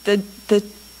move, the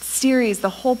series, the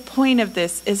whole point of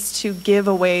this is to give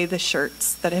away the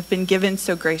shirts that have been given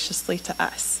so graciously to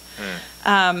us.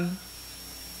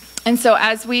 And so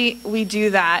as we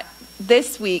do that,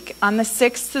 this week on the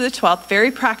 6th to the 12th,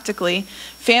 very practically,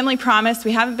 Family Promise,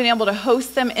 we haven't been able to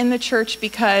host them in the church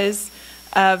because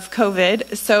of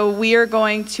COVID. So we are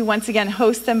going to once again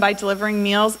host them by delivering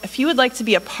meals. If you would like to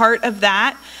be a part of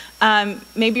that,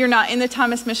 maybe you're not in the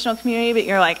Thomas Missional Community, but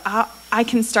you're like, I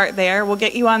can start there. We'll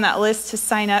get you on that list to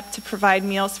sign up to provide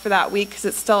meals for that week because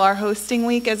it's still our hosting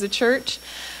week as a church.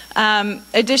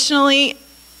 Additionally,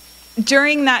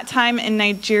 during that time in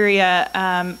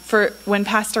Nigeria, for when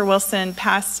Pastor Wilson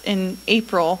passed in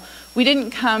April, we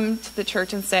didn't come to the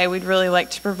church and say we'd really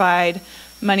like to provide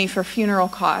money for funeral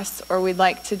costs, or we'd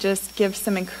like to just give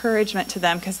some encouragement to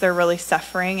them because they're really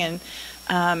suffering, and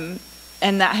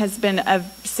that has been a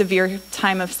severe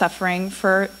time of suffering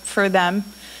for them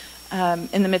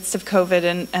in the midst of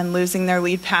COVID and losing their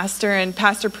lead pastor. And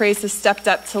Pastor Praise has stepped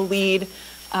up to lead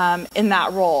in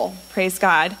that role. Praise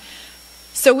God.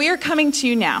 So we are coming to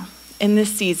you now in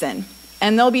this season,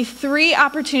 and there'll be 3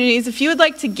 opportunities. If you would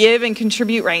like to give and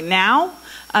contribute right now,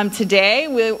 today,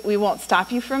 we won't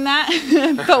stop you from that,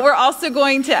 but we're also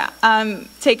going to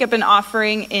take up an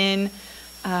offering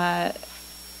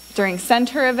during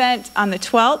Center event on the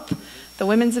 12th, the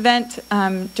women's event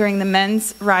during the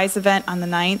Men's Rise event on the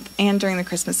 9th, and during the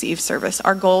Christmas Eve service.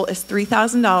 Our goal is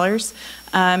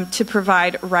 $3,000 to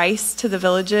provide rice to the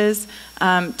villages,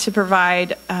 to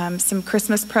provide some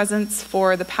Christmas presents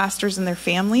for the pastors and their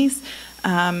families,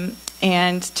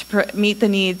 and to meet the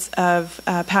needs of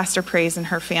Pastor Praise and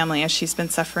her family as she's been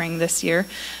suffering this year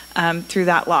through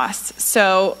that loss.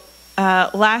 So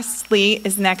lastly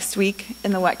is next week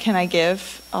in the What Can I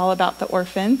Give? All about the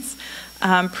orphans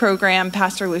program.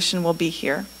 Pastor Lucian will be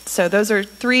here. So those are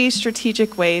 3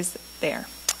 strategic ways there.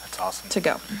 That's awesome. To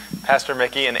go. Pastor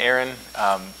Mickey and Erin,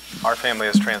 our family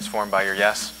is transformed by your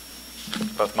yes.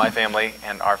 Both my family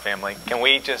and our family. Can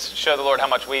we just show the Lord how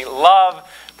much we love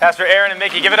Pastor Erin and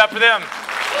Mickey? Give it up for them. And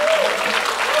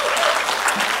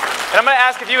I'm going to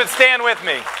ask if you would stand with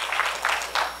me.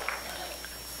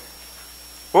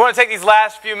 We want to take these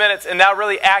last few minutes and now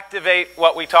really activate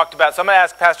what we talked about. So I'm going to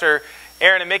ask Pastor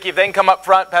Erin and Mickey if they can come up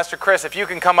front. Pastor Chris, if you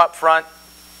can come up front.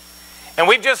 And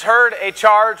we've just heard a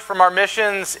charge from our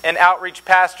missions and outreach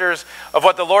pastors of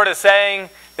what the Lord is saying,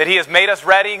 that He has made us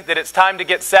ready, that it's time to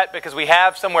get set because we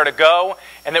have somewhere to go,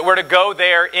 and that we're to go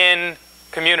there in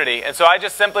community. And so I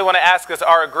just simply want to ask us,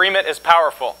 our agreement is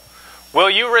powerful. Will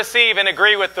you receive and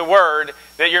agree with the word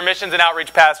that your missions and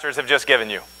outreach pastors have just given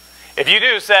you? If you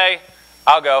do, say,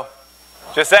 I'll go.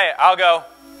 Just say it, I'll go.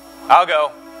 I'll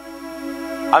go.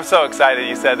 I'm so excited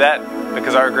you said that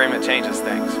because our agreement changes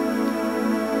things.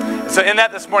 So in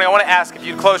that this morning, I want to ask if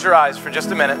you'd close your eyes for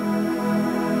just a minute.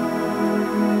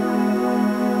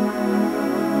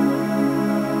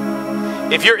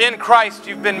 If you're in Christ,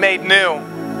 you've been made new.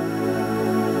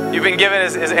 You've been given,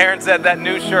 as Erin said, that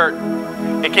new shirt.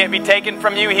 It can't be taken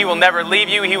from you. He will never leave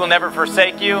you. He will never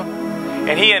forsake you.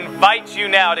 And He invites you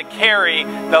now to carry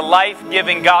the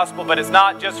life-giving gospel. But it's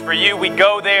not just for you. We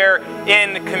go there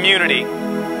in community.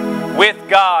 With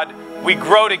God, we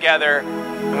grow together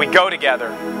and we go together.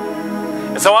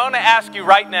 And so I want to ask you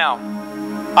right now,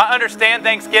 I understand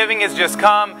Thanksgiving has just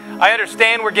come. I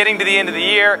understand we're getting to the end of the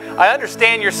year. I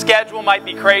understand your schedule might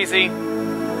be crazy.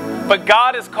 But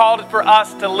God has called for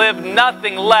us to live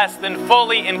nothing less than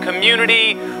fully in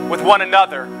community with one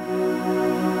another.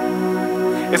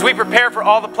 As we prepare for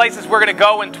all the places we're going to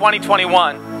go in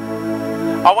 2021,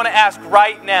 I want to ask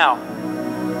right now,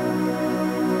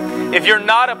 if you're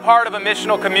not a part of a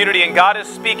missional community and God is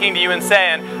speaking to you and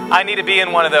saying, I need to be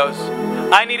in one of those.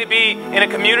 I need to be in a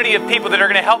community of people that are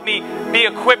going to help me be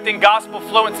equipped in gospel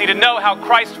fluency, to know how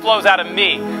Christ flows out of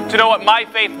me, to know what my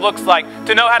faith looks like,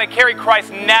 to know how to carry Christ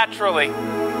naturally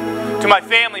to my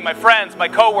family, my friends, my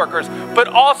coworkers. But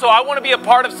also, I want to be a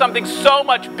part of something so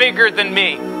much bigger than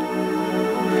me.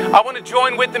 I want to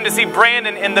join with them to see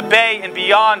Brandon and the Bay and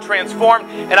beyond transformed.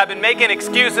 And I've been making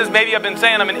excuses. Maybe I've been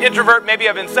saying I'm an introvert. Maybe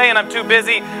I've been saying I'm too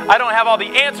busy. I don't have all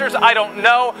the answers. I don't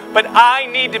know. But I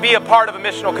need to be a part of a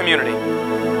missional community.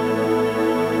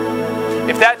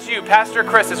 If that's you, Pastor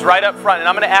Chris is right up front. And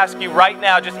I'm going to ask you right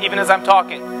now, just even as I'm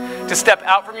talking, to step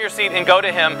out from your seat and go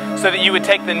to him so that you would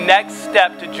take the next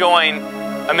step to join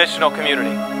a missional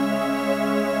community.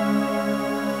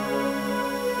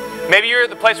 Maybe you're at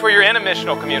the place where you're in a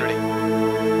missional community.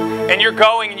 And you're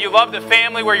going and you love the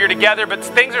family where you're together, but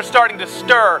things are starting to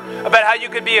stir about how you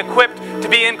could be equipped to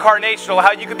be incarnational,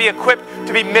 how you could be equipped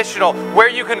to be missional, where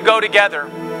you can go together.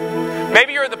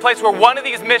 Maybe you're at the place where one of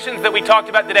these missions that we talked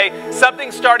about today,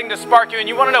 something's starting to spark you and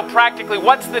you want to know practically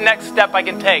what's the next step I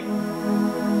can take.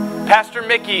 Pastor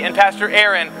Mickey and Pastor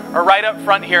Erin are right up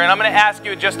front here, and I'm going to ask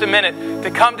you in just a minute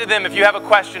to come to them if you have a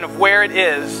question of where it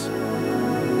is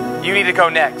you need to go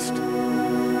next.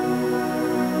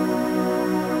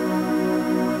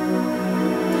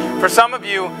 For some of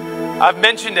you, I've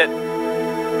mentioned it,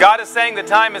 God is saying the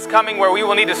time is coming where we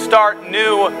will need to start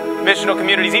new missional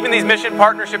communities. Even these mission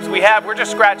partnerships we have, we're just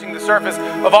scratching the surface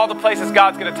of all the places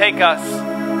God's going to take us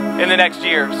in the next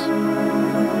years.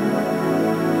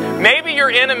 Maybe you're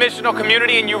in a missional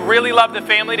community and you really love the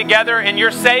family together and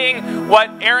you're saying what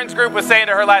Erin's group was saying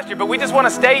to her last year, but we just want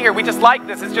to stay here. We just like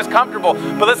this. It's just comfortable.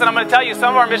 But listen, I'm going to tell you,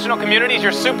 some of our missional communities,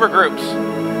 you're super groups.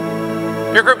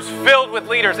 Your group's filled with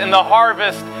leaders and the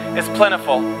harvest is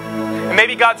plentiful. And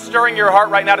maybe God's stirring your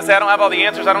heart right now to say, I don't have all the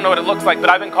answers. I don't know what it looks like,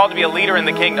 but I've been called to be a leader in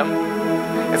the kingdom.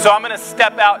 And so I'm going to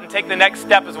step out and take the next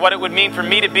step as what it would mean for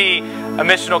me to be a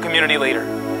missional community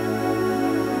leader.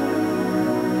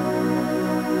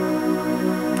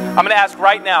 I'm going to ask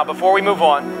right now, before we move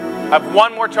on, I have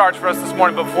one more charge for us this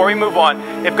morning, but before we move on,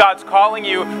 if God's calling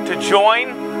you to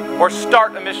join or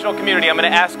start a missional community, I'm going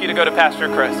to ask you to go to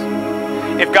Pastor Chris.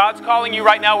 If God's calling you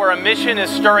right now where a mission is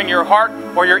stirring your heart,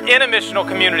 or you're in a missional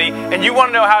community and you want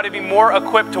to know how to be more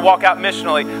equipped to walk out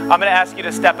missionally, I'm going to ask you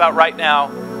to step out right now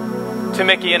to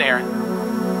Mickey and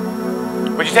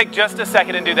Erin. Would you take just a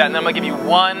second and do that, and then I'm going to give you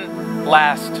one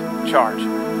last charge.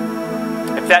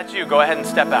 If that's you, go ahead and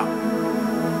step out.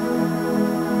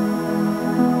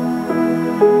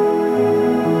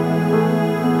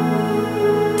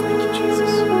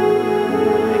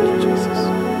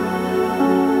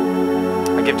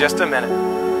 Give just a minute.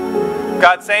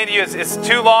 God's saying to you, it's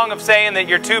too long of saying that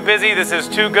you're too busy, this is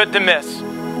too good to miss.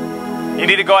 You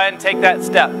need to go ahead and take that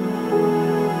step.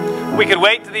 We could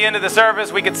wait to the end of the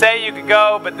service, we could say you could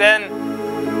go, but then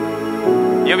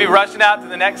you'll be rushing out to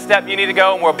the next step you need to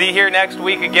go, and we'll be here next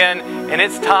week again, and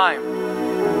it's time.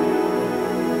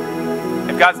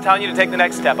 If God's telling you to take the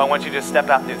next step, I want you to just step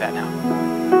out and do that now.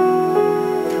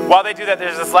 While they do that,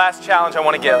 there's this last challenge I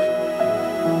want to give.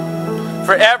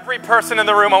 For every person in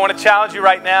the room, I want to challenge you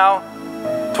right now.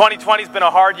 2020 has been a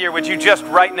hard year. Would you just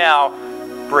right now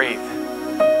breathe?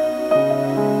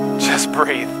 Just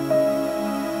breathe.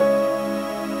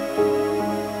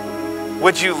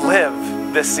 Would you live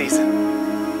this season?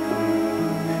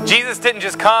 Jesus didn't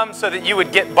just come so that you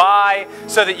would get by,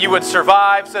 so that you would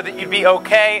survive, so that you'd be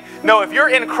okay. No, if you're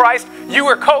in Christ, you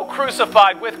are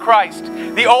co-crucified with Christ.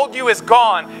 The old you is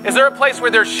gone. Is there a place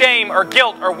where there's shame or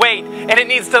guilt or weight and it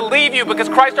needs to leave you because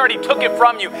Christ already took it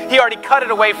from you? He already cut it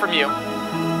away from you.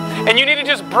 And you need to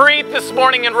just breathe this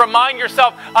morning and remind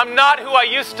yourself, I'm not who I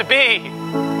used to be.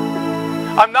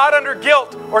 I'm not under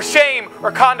guilt or shame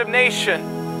or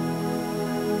condemnation.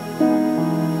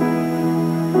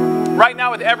 Right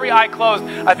now, with every eye closed,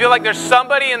 I feel like there's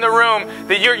somebody in the room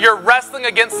that you're wrestling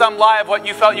against some lie of what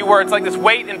you felt you were. It's like this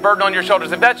weight and burden on your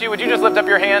shoulders. If that's you, would you just lift up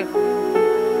your hand?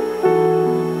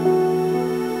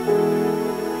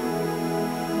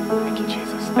 Thank you,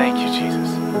 Jesus. Thank you, Jesus.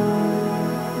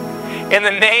 In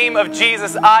the name of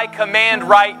Jesus, I command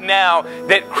right now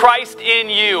that Christ in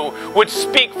you would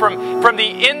speak from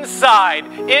the inside,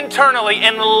 internally,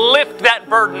 and lift that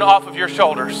burden off of your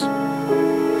shoulders.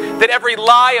 That every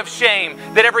lie of shame,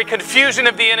 that every confusion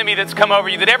of the enemy that's come over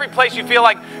you, that every place you feel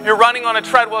like you're running on a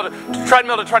treadmill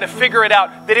to try to figure it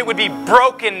out, that it would be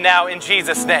broken now in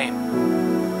Jesus' name.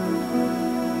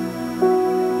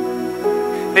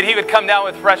 That He would come down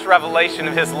with fresh revelation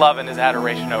of His love and His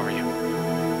adoration over you.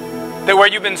 That where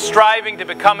you've been striving to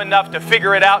become enough to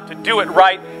figure it out, to do it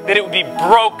right, that it would be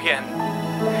broken.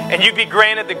 And you'd be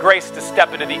granted the grace to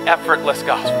step into the effortless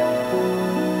gospel.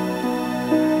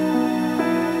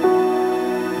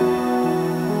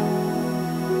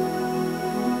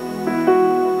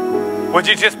 Would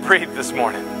you just breathe this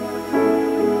morning?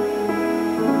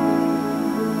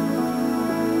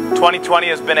 2020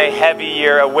 has been a heavy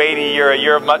year, a weighty year, a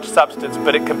year of much substance,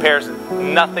 but it compares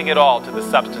nothing at all to the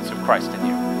substance of Christ in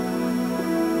you.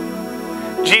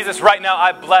 Jesus, right now,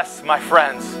 I bless my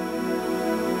friends.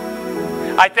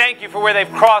 I thank you for where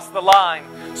they've crossed the line.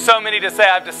 So many to say,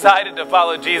 I've decided to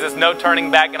follow Jesus, no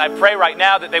turning back. And I pray right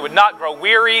now that they would not grow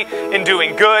weary in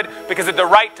doing good, because at the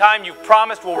right time you've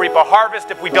promised we'll reap a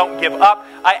harvest if we don't give up.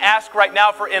 I ask right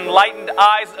now for enlightened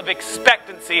eyes of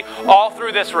expectancy all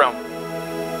through this room.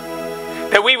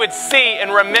 That we would see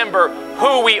and remember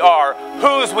who we are,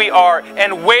 whose we are,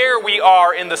 and where we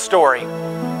are in the story.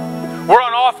 We're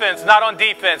on offense, not on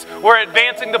defense. We're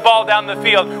advancing the ball down the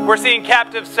field. We're seeing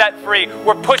captives set free.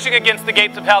 We're pushing against the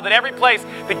gates of hell. That every place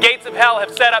the gates of hell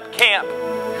have set up camp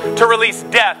to release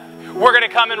death, we're going to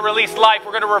come and release life.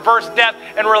 We're going to reverse death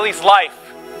and release life.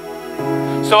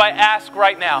 So I ask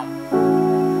right now,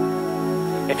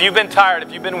 if you've been tired,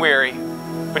 if you've been weary,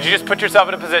 would you just put yourself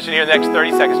in a position here in the next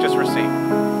 30 seconds, just receive.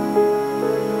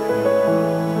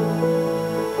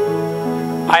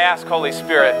 I ask, Holy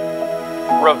Spirit,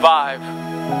 revive,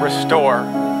 restore,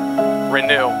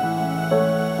 renew.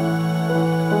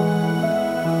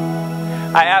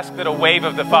 I ask that a wave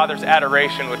of the Father's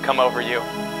adoration would come over you.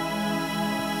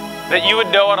 That you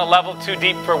would know on a level too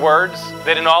deep for words,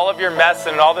 that in all of your mess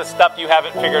and in all the stuff you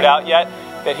haven't figured out yet,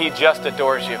 that He just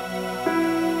adores you.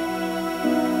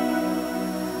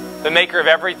 The maker of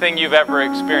everything you've ever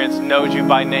experienced knows you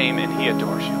by name, and He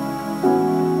adores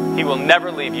you. He will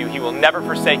never leave you. He will never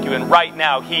forsake you. And right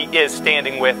now, He is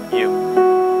standing with you.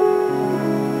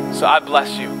 So I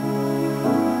bless you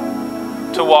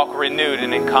to walk renewed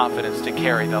and in confidence to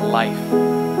carry the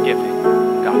life-giving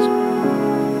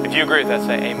gospel. If you agree with that,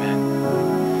 say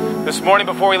amen. This morning,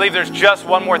 before we leave, there's just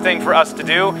one more thing for us to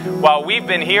do. While we've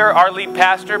been here, our lead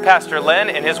pastor, Pastor Lynn,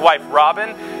 and his wife, Robin,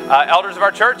 elders of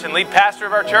our church and lead pastor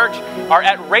of our church, are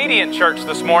at Radiant Church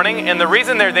this morning. And the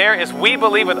reason they're there is we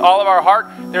believe with all of our heart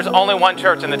there's only one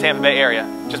church in the Tampa Bay area.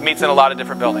 It just meets in a lot of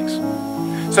different buildings.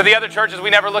 So the other churches, we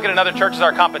never look at another church as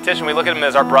our competition. We look at them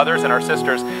as our brothers and our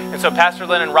sisters. And so Pastor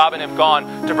Lynn and Robin have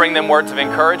gone to bring them words of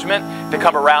encouragement, to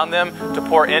come around them, to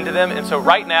pour into them. And so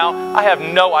right now, I have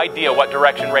no idea what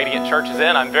direction Radiant Church is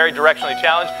in. I'm very directionally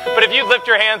challenged. But if you lift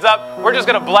your hands up, we're just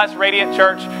going to bless Radiant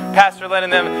Church, Pastor Lynn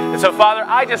and them. And so, Father,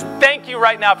 I just thank you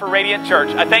right now for Radiant Church.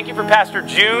 I thank you for Pastor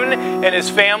June and his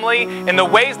family and the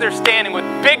ways they're standing with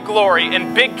big glory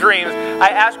and big dreams. I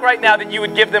ask right now that you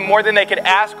would give them more than they could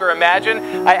ask or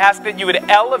imagine. I ask that you would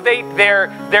elevate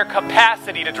their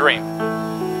capacity to dream.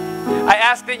 I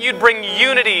ask that you'd bring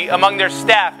unity among their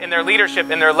staff and their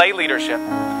leadership and their lay leadership.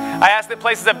 I ask that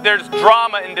places that there's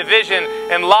drama and division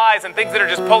and lies and things that are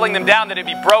just pulling them down, that it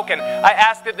be broken. I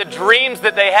ask that the dreams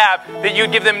that they have, that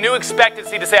you'd give them new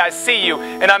expectancy to say, I see you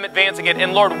and I'm advancing it.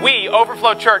 And Lord, we,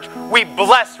 Overflow Church, we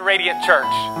bless Radiant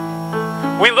Church.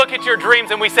 We look at your dreams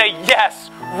and we say,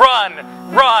 yes, run,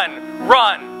 run,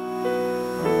 run.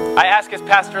 I ask as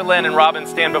Pastor Lynn and Robin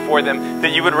stand before them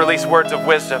that you would release words of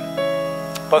wisdom,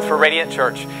 both for Radiant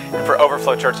Church and for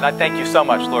Overflow Church. And I thank you so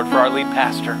much, Lord, for our lead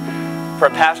pastor, for a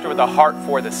pastor with a heart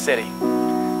for the city.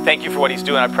 Thank you for what he's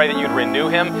doing. I pray that you'd renew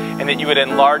him and that you would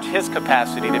enlarge his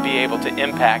capacity to be able to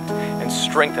impact and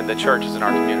strengthen the churches in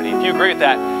our community. If you agree with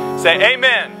that, say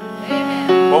amen.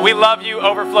 Amen. Well, we love you,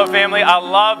 Overflow family. I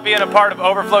love being a part of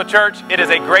Overflow Church. It is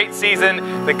a great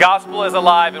season. The gospel is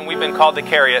alive, and we've been called to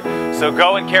carry it. So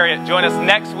go and carry it. Join us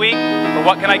next week for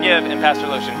What Can I Give in Pastor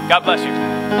Lucian. God bless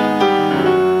you.